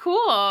 Oh, that's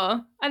cool.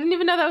 I didn't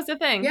even know that was a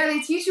thing. Yeah, they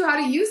teach you how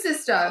to use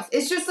this stuff.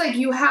 It's just like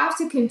you have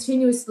to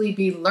continuously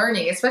be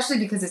learning, especially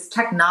because it's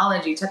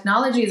technology.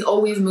 Technology is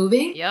always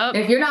moving. Yep.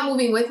 And if you're not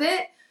moving with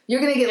it,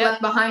 you're going to get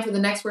left behind for the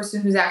next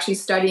person who's actually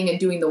studying and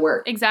doing the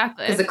work.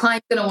 Exactly. Because the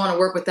client's going to want to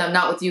work with them,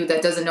 not with you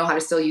that doesn't know how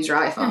to still use your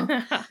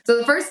iPhone. So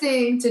the first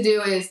thing to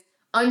do is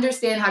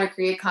understand how to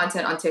create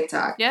content on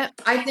TikTok. Yeah.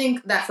 I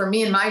think that for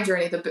me in my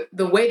journey,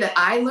 the way that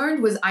I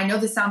learned was, I know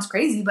this sounds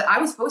crazy, but I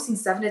was posting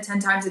 7 to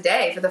 10 times a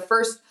day for the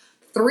first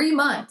 3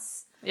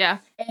 months. Yeah.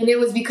 And it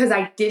was because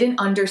I didn't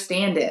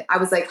understand it. I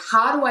was like,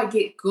 how do I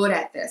get good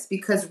at this?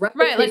 Because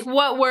like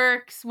what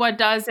works, what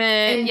doesn't.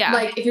 And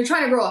like if you're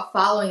trying to grow a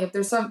following, if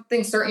there's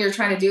something certain you're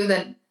trying to do,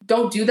 then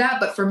don't do that.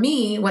 But for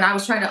me, when I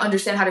was trying to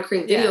understand how to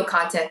create video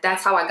content,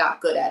 that's how I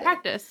got good at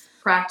it.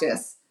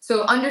 Practice.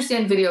 So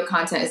understand video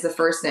content is the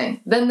first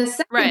thing. Then the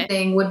second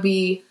thing would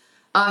be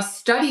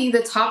study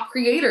the top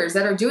creators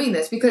that are doing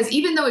this. Because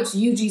even though it's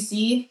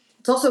UGC,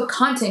 it's also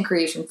content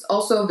creation. It's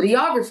also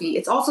videography.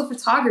 It's also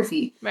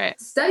photography. Right.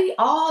 Study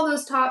all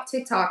those top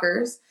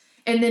TikTokers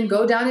and then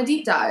go down a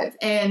deep dive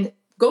and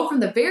go from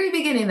the very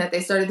beginning that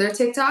they started their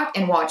TikTok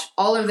and watch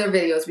all of their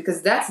videos,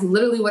 because that's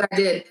literally what I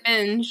did.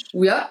 Binge.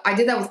 Yep. I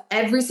did that with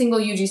every single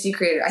UGC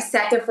creator. I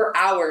sat there for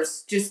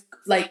hours, just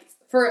like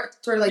for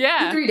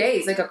 2-3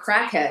 days, like a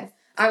crackhead.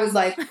 I was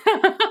like,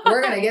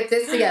 we're going to get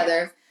this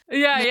together.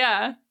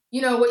 Yeah.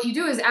 You know, what you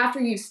do is after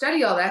you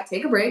study all that,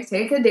 take a break,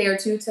 take a day or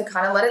two to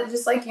kind of let it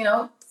just like, you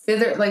know,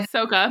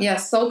 soak up. Yeah,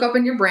 soak up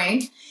in your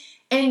brain.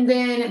 And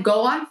then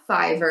go on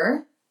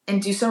Fiverr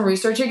and do some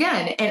research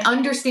again and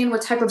understand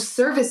what type of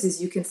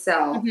services you can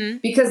sell. Mm-hmm.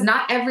 Because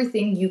not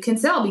everything you can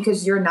sell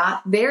because you're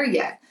not there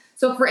yet.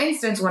 So for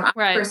instance, when I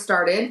first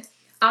started,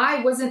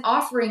 I wasn't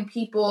offering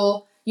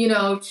people, you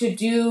know, to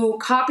do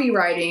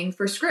copywriting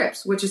for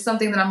scripts, which is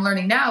something that I'm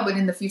learning now. But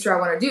in the future, I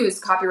want to do is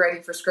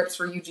copywriting for scripts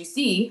for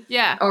UGC.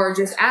 Yeah. Or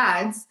just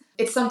ads.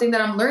 It's something that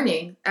I'm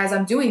learning as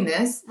I'm doing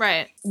this.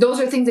 Right. Those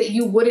are things that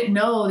you wouldn't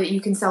know that you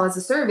can sell as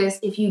a service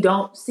if you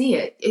don't see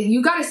it.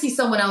 You got to see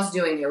someone else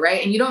doing it,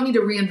 right? And you don't need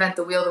to reinvent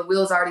the wheel. The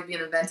wheel's already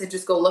been invented.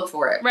 Just go look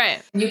for it.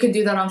 Right. You can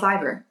do that on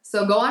Fiverr.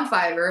 So go on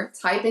Fiverr,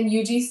 type in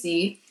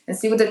UGC, and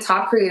see what the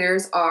top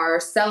creators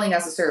are selling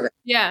as a service.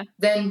 Yeah.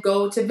 Then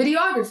go to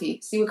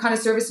videography. See what kind of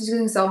services you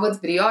can sell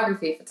with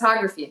videography,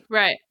 photography.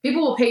 Right.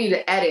 People will pay you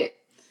to edit,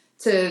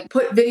 to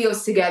put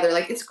videos together.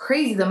 Like, it's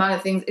crazy the amount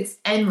of things. It's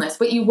endless.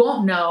 But you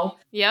won't know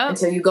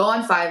until you go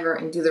on Fiverr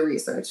and do the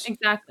research.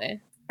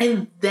 Exactly.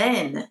 And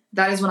then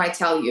that is when I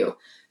tell you,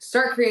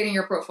 start creating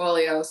your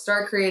portfolio.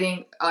 Start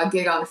creating a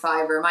gig on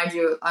Fiverr. Mind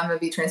you, I'm going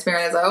to be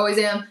transparent as I always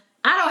am.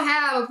 I don't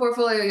have a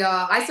portfolio,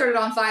 y'all. I started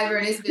on Fiverr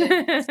and it's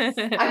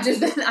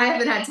been, I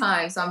haven't had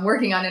time. So I'm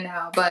working on it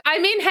now. But I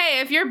mean,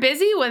 hey, if you're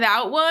busy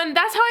without one,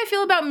 that's how I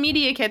feel about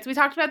media kits. We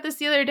talked about this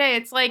the other day.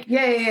 It's like,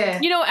 yeah.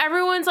 You know,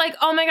 everyone's like,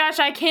 oh my gosh,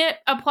 I can't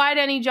apply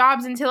to any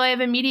jobs until I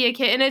have a media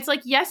kit. And it's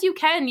like, yes, you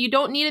can. You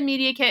don't need a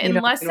media kit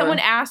unless someone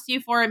asks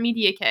you for a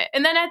media kit.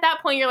 And then at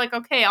that point, you're like,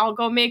 okay, I'll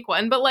go make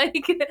one. But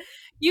like,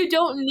 you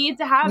don't need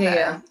to have it.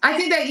 Yeah. I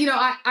think that, you know,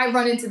 I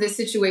run into this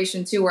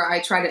situation too where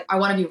I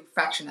want to be a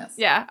perfectionist.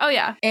 Yeah. Oh,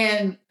 yeah.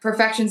 And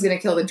perfection's going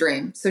to kill the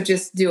dream. So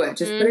just do it.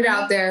 Just put it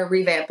out there,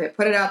 revamp it.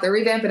 Put it out there,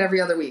 revamp it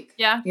every other week.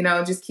 Yeah. You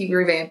know, just keep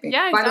revamping.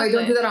 Yeah, exactly. By the way,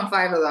 don't do that on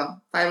Fiverr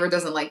though. Fiverr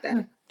doesn't like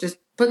that. Just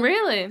put...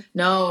 Really?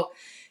 No.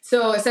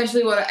 So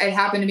essentially what had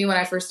happened to me when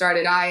I first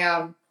started,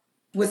 I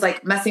was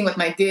like messing with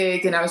my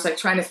gig and I was like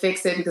trying to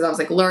fix it because I was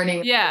like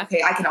learning. Yeah.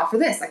 Okay, I can offer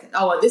this.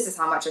 This is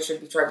how much I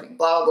should be charging,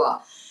 blah, blah,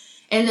 blah.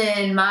 And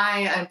then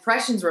my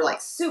impressions were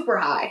like super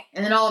high.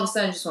 And then all of a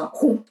sudden just went,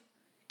 whoop.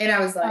 And I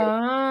was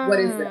like, What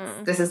is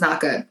this? This is not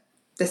good.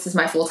 This is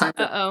my full-time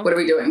job. What are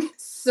we doing?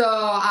 So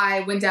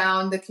I went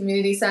down the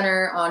community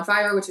center on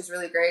Fiverr, which is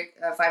really great.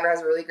 Fiverr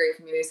has a really great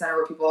community center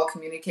where people all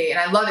communicate. And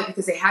I love it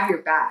because they have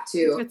your back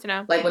too. Good to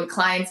know. Like when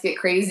clients get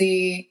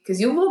crazy,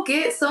 because you will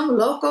get some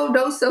loco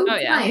doso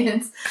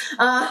clients.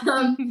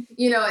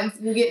 You know, and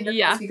you get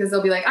nervous because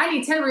they'll be like, I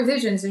need 10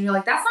 revisions. And you're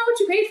like, that's not what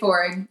you paid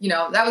for. And, you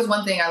know, that was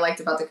one thing I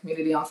liked about the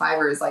community on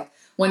Fiverr is like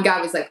one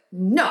guy was like,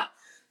 no,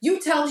 you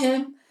tell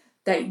him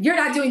that you're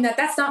not doing that.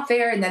 That's not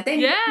fair. And that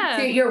they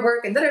appreciate your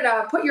work and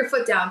put your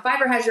foot down.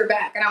 Fiverr has your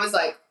back. And I was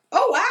like,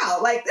 oh, wow.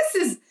 Like this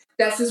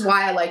is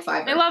why I like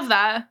Fiverr. I love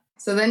that.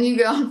 So then you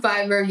go on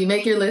Fiverr, you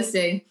make your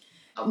listing.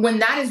 When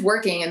that is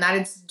working and that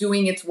it's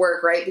doing its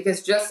work, right?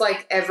 Because just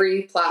like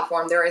every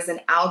platform, there is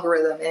an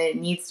algorithm and it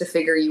needs to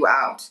figure you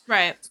out.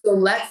 Right. So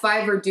let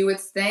Fiverr do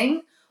its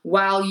thing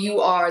while you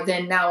are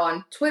then now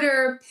on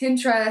Twitter,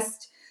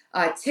 Pinterest,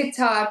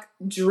 TikTok,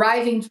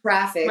 driving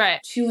traffic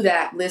to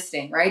that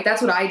listing, right?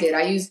 That's what I did.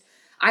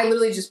 I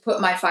literally just put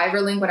my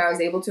Fiverr link when I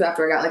was able to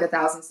after I got like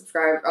 1,000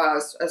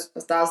 subscribers.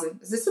 1,000,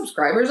 is this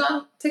subscribers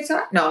on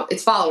TikTok? No,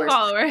 it's followers.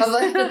 Of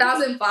like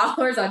 1,000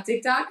 followers on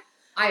TikTok.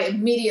 I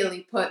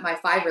immediately put my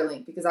Fiverr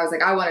link because I was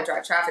like, I want to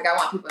drive traffic. I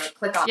want people to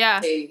click on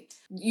it. Baby.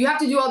 You have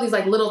to do all these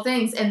like little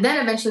things and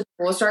then eventually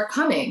people will start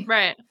coming.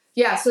 Right.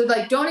 Yeah, so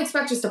like don't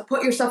expect just to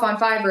put your stuff on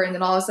Fiverr and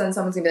then all of a sudden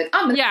someone's going to be like,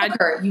 I'm going to book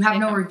her. You have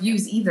no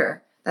reviews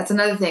either. That's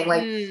another thing.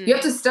 Like, you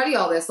have to study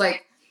all this.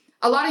 Like,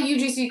 a lot of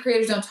UGC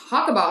creators don't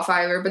talk about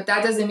Fiverr, but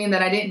that doesn't mean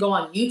that I didn't go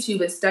on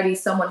YouTube and study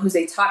someone who's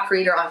a top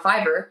creator on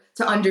Fiverr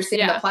to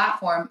understand the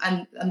platform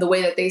and the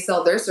way that they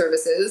sell their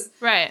services.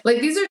 Right. Like,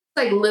 these are just,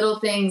 like,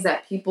 little things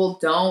that people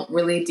don't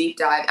really deep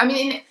dive. I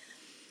mean,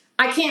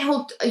 I can't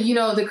hold, you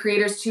know, the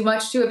creators too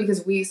much to it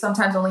because we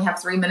sometimes only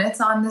have 3 minutes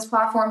on this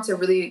platform to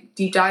really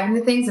deep dive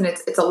into things, and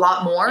it's a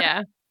lot more.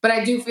 Yeah. But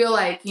I do feel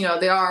like, you know,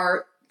 there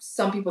are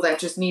some people that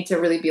just need to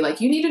really be like,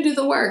 you need to do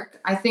the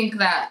work. I think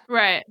that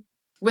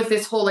with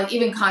this whole, like,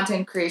 even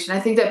content creation, I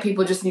think that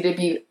people just need to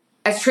be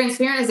as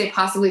transparent as they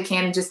possibly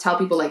can and just tell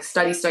people, like,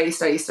 study.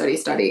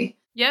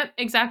 Yep,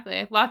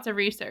 exactly. Lots of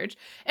research.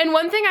 And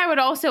one thing I would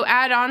also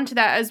add on to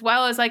that as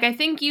well is, like, I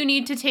think you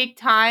need to take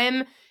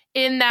time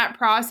in that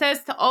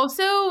process to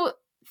also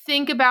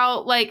think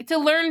about, like, to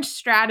learn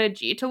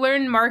strategy, to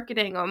learn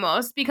marketing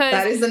almost, because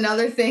that is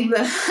another thing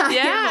that I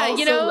am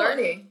also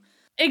learning.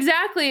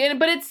 Exactly.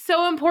 But it's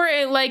so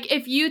important. Like,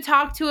 if you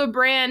talk to a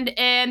brand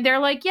and they're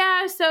like,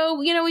 yeah, so,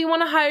 you know, we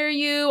want to hire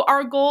you.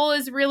 Our goal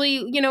is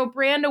really, you know,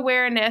 brand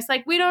awareness.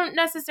 Like, we don't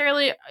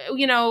necessarily,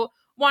 you know,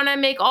 want to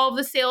make all of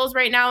the sales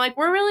right now. Like,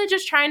 we're really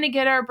just trying to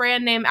get our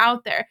brand name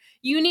out there.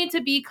 You need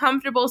to be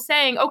comfortable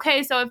saying,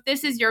 okay, so if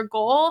this is your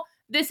goal,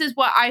 this is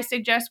what I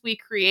suggest we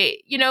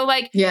create. You know,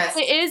 like,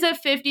 it is a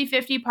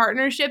 50-50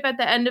 partnership at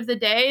the end of the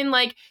day. And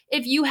like,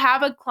 if you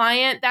have a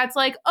client that's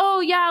like,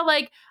 oh yeah,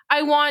 like,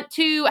 I want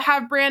to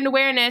have brand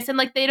awareness, and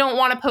like, they don't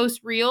want to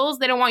post reels,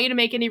 they don't want you to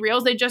make any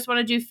reels, they just want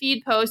to do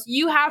feed posts,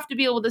 you have to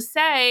be able to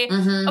say,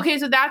 okay,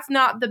 so that's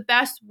not the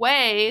best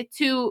way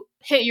to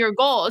hit your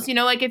goals. You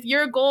know, like, if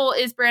your goal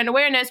is brand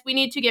awareness, we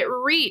need to get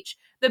reach.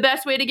 The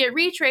best way to get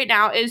reach right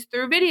now is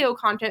through video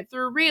content,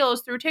 through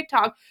reels, through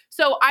TikTok.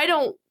 So I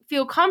don't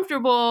feel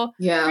comfortable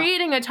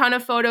creating a ton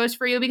of photos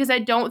for you because I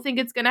don't think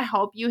it's going to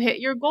help you hit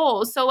your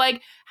goals. So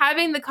like,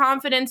 having the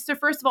confidence to,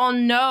 first of all,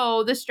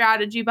 know the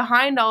strategy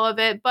behind all of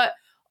it, but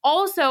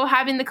also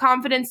having the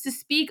confidence to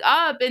speak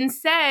up and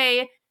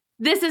say,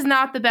 this is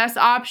not the best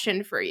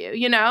option for you,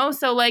 you know?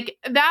 So like,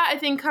 that I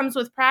think comes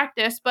with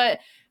practice, but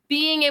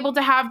being able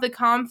to have the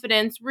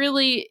confidence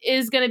really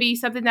is going to be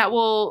something that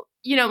will,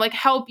 you know, like,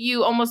 help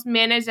you almost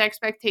manage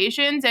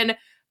expectations and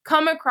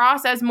come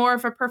across as more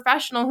of a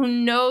professional who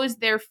knows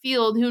their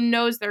field, who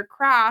knows their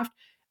craft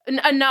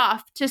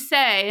enough to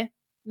say,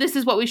 this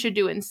is what we should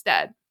do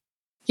instead.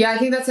 Yeah, I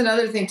think that's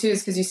another thing too,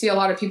 is because you see a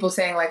lot of people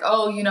saying like,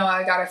 oh, you know,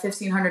 I got a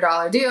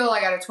 $1,500 deal, I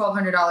got a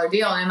 $1,200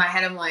 deal. And in my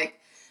head, I'm like,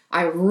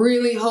 I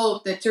really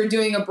hope that you're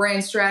doing a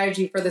brand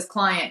strategy for this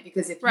client,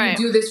 because if you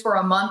do this for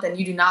a month and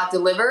you do not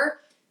deliver,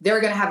 they're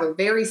going to have a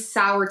very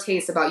sour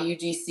taste about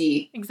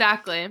UGC.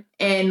 Exactly.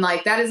 And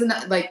like, that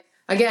isn't like,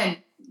 again,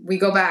 we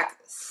go back,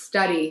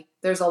 study.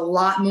 There's a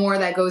lot more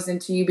that goes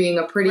into you being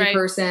a pretty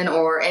person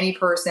or any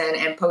person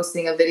and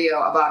posting a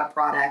video about a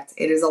product.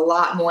 It is a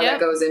lot more that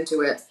goes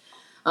into it.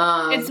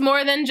 It's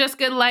more than just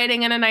good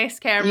lighting and a nice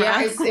camera.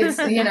 Yeah, it's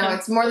you know,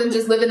 it's more than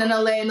just living in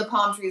LA and the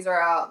palm trees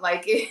are out.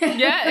 Like,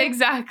 yeah,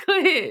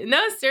 exactly.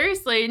 No,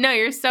 seriously. No,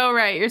 you're so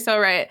right. You're so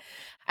right.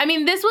 I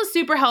mean, this was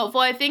super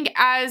helpful. I think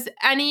as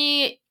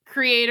any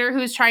creator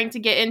who's trying to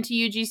get into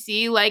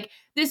UGC, like,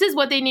 this is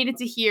what they needed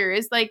to hear,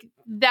 is like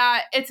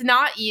that it's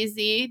not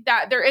easy,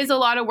 that there is a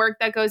lot of work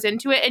that goes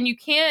into it, and you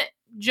can't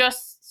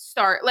just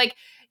start. Like,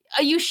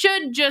 you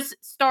should just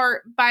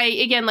start by,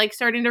 again, like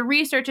starting to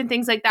research and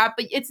things like that.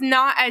 But it's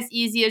not as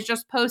easy as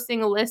just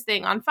posting a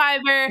listing on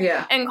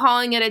Fiverr and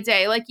calling it a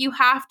day. Like, you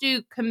have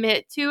to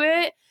commit to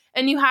it,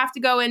 and you have to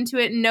go into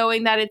it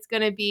knowing that it's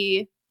going to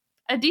be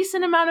a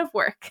decent amount of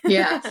work.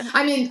 Yeah.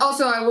 I mean,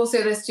 also, I will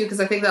say this too, because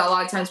I think that a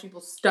lot of times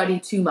people study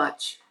too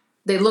much.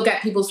 They look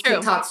at people's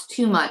TikToks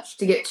too much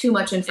to get too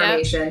much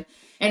information. Yep.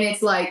 And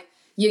it's like,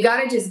 you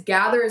got to just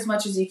gather as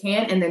much as you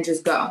can and then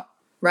just go.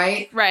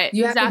 Right? Right.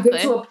 You have to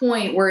get to a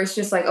point where it's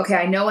just like, okay,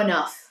 I know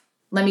enough.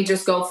 Let me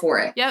just go for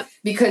it. Yep.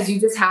 Because you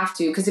just have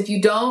to. Because if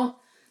you don't,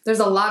 there's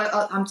a lot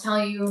of, I'm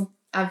telling you,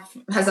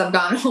 as I've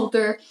gotten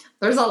older,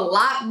 there's a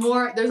lot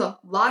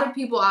of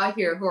people out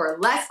here who are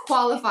less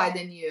qualified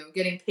than you,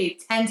 getting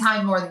paid 10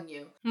 times more than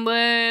you.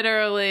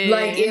 Literally.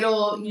 Like,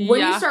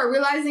 when you start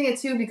realizing it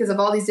too, because of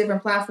all these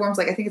different platforms,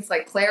 like I think it's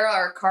like Clara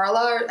or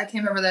Carla, or I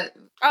can't remember that.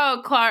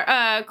 Oh,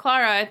 Clara,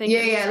 I think.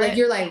 Yeah. Like,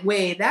 you're like,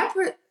 wait,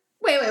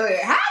 Wait.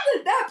 How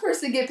did that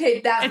person get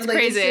paid that? It's like,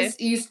 crazy. It's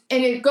just,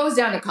 and it goes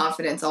down to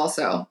confidence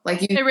also.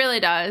 Like, it really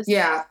does.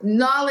 Yeah.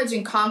 Knowledge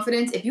and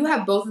confidence. If you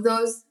have both of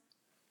those,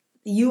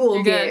 you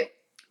will get.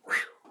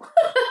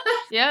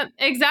 Yep,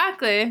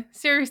 exactly.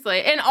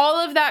 Seriously. And all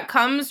of that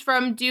comes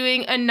from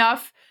doing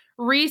enough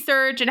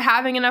research and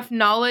having enough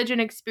knowledge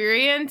and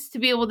experience to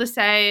be able to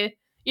say,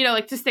 you know,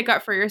 like, to stick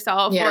up for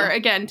yourself, or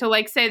again, to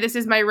like say, this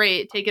is my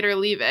rate, take it or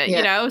leave it,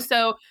 you know?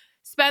 So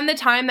spend the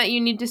time that you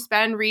need to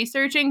spend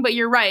researching, but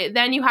you're right.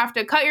 Then you have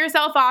to cut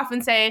yourself off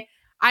and say,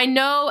 I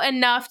know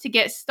enough to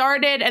get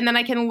started, and then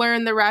I can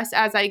learn the rest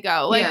as I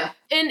go. Like,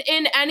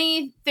 in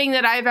anything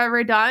that I've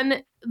ever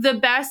done, the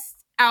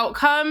best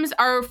outcomes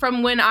are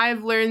from when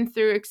I've learned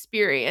through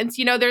experience.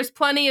 You know, there's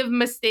plenty of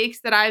mistakes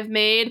that I've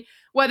made,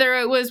 whether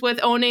it was with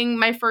owning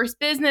my first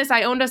business.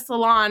 I owned a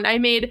salon. I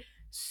made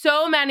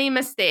so many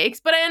mistakes,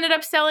 but I ended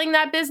up selling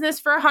that business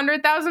for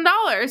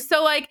 $100,000.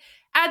 So like,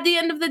 at the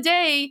end of the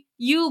day,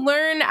 you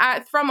learn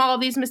from all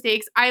of these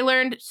mistakes. I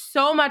learned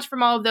so much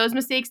from all of those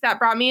mistakes that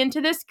brought me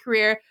into this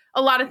career.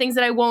 A lot of things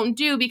that I won't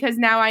do because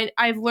now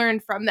I've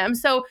learned from them.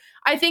 So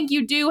I think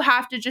you do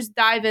have to just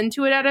dive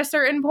into it at a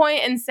certain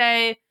point and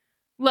say,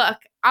 look,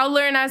 I'll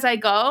learn as I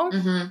go.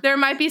 Mm-hmm. There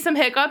might be some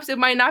hiccups. It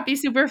might not be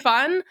super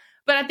fun.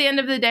 But at the end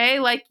of the day,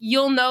 like,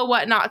 you'll know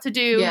what not to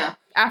do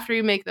after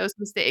you make those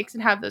mistakes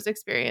and have those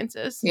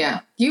experiences.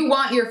 Yeah. You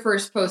want your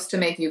first post to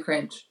make you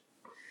cringe.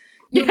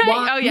 You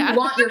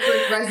want your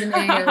first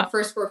resume or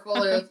first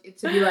portfolio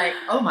to be like,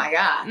 oh my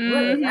God,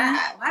 what is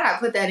that? Why did I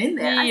put that in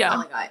there? I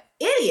sound like an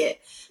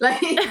idiot.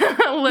 Like,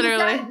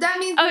 literally. That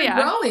means you're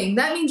growing.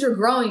 That means you're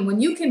growing.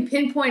 When you can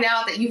pinpoint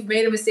out that you've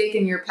made a mistake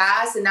in your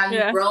past and now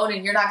you've grown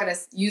and you're not going to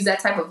use that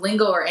type of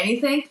lingo or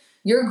anything,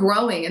 you're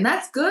growing. And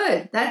that's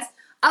good. That's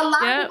a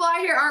lot of people out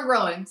here aren't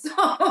growing.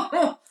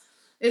 So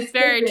it's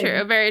very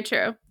true. Very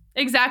true.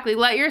 Exactly.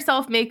 Let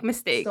yourself make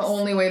mistakes. It's the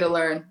only way to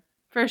learn.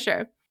 For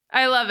sure.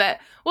 I love it.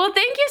 Well,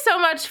 thank you so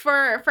much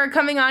for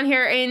coming on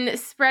here and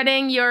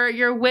spreading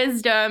your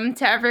wisdom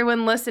to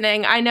everyone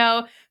listening. I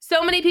know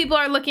so many people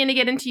are looking to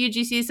get into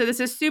UGC, so this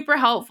is super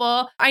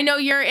helpful. I know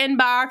your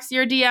inbox,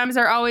 your DMs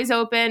are always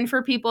open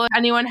for people if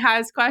anyone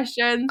has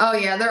questions. Oh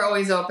yeah, they're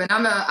always open.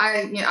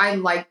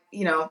 I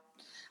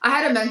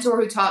had a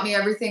mentor who taught me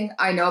everything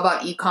I know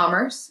about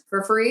e-commerce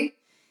for free.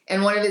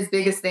 And one of his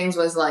biggest things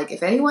was like,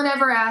 if anyone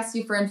ever asks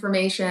you for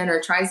information or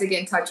tries to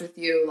get in touch with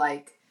you,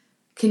 like,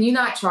 can you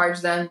not charge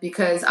them?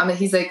 Because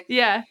he's like,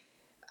 yeah.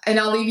 And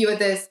I'll leave you with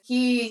this.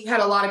 He had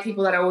a lot of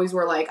people that always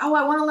were like, oh,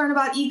 I want to learn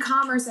about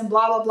e-commerce and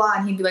blah, blah, blah.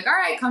 And he'd be like, all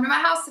right, come to my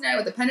house tonight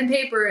with a pen and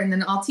paper and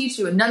then I'll teach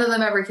you. And none of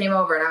them ever came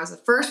over. And I was the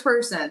first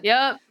person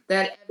that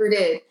ever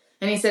did.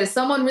 And he said, if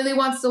someone really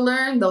wants to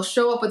learn, they'll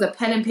show up with a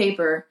pen and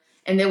paper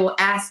and they will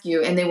ask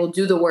you and they will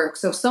do the work.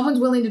 So if someone's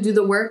willing to do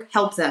the work,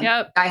 help them.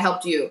 Yep. I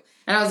helped you.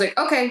 And I was like,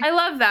 okay. I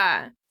love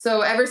that.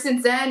 So ever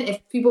since then, if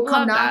people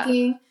come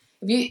knocking...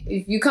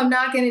 If you come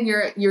knocking and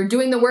you're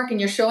doing the work and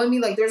you're showing me,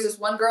 like, there's this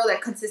one girl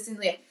that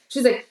consistently,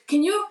 she's like,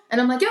 can you?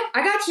 And I'm like, yep,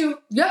 I got you.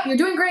 Yep, you're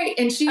doing great.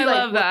 And she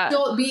will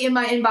still be in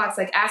my inbox,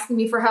 like, asking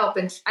me for help.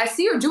 And I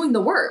see her doing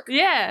the work.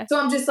 Yeah. So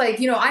I'm just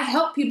like, I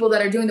help people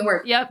that are doing the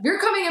work. Yep.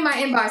 You're coming in my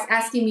inbox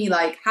asking me,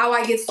 like, how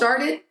I get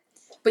started,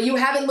 but you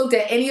haven't looked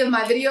at any of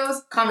my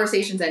videos,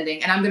 conversation's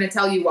ending. And I'm going to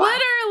tell you why.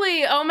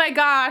 Literally. Oh my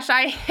gosh.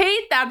 I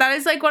hate that. That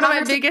is like one of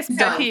my biggest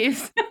pet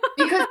peeves.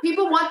 Because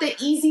people want the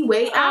easy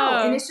way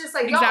out. And it's just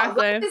like,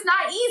 exactly. Life is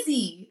not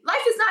easy.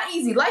 Life is not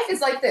easy. Life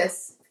is like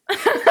this.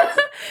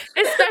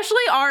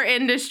 Especially our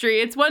industry.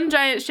 It's one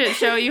giant shit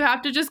show. You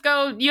have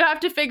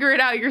to figure it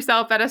out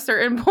yourself at a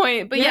certain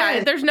point. But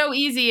yeah, there's no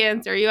easy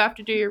answer. You have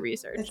to do your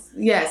research.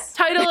 Yes.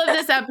 Title of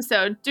this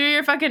episode, do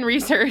your fucking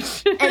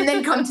research. And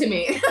then come to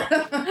me.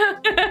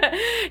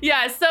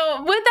 Yeah,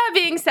 so with that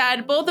being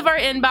said, both of our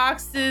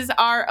inboxes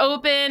are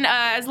open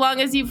as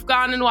long as you've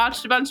gone and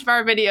watched a bunch of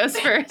our videos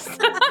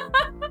first.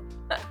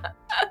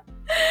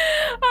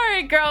 All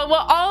right, girl.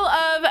 Well, all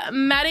of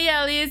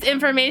Marielle's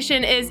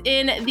information is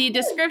in the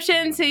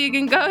description, so you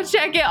can go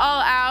check it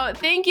all out.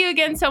 Thank you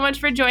again so much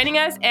for joining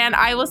us, and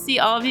I will see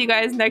all of you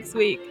guys next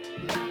week.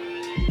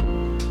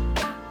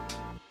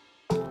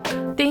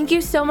 Thank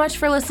you so much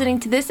for listening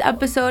to this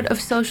episode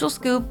of Social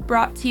Scoop,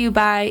 brought to you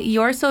by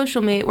Your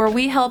Social Mate, where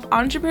we help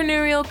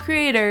entrepreneurial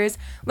creators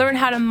learn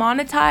how to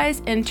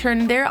monetize and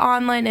turn their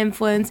online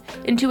influence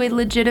into a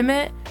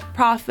legitimate,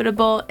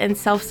 profitable, and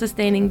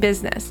self-sustaining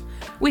business.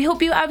 We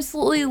hope you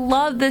absolutely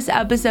love this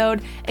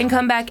episode and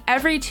come back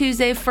every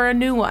Tuesday for a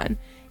new one.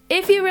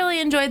 If you really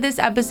enjoyed this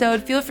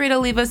episode, feel free to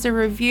leave us a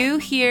review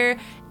here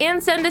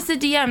and send us a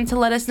DM to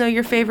let us know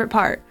your favorite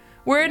part.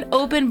 We're an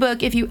open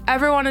book if you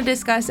ever want to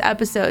discuss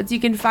episodes. You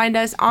can find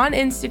us on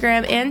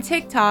Instagram and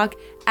TikTok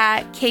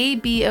at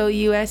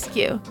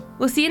KBOUSQ.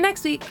 We'll see you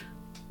next week.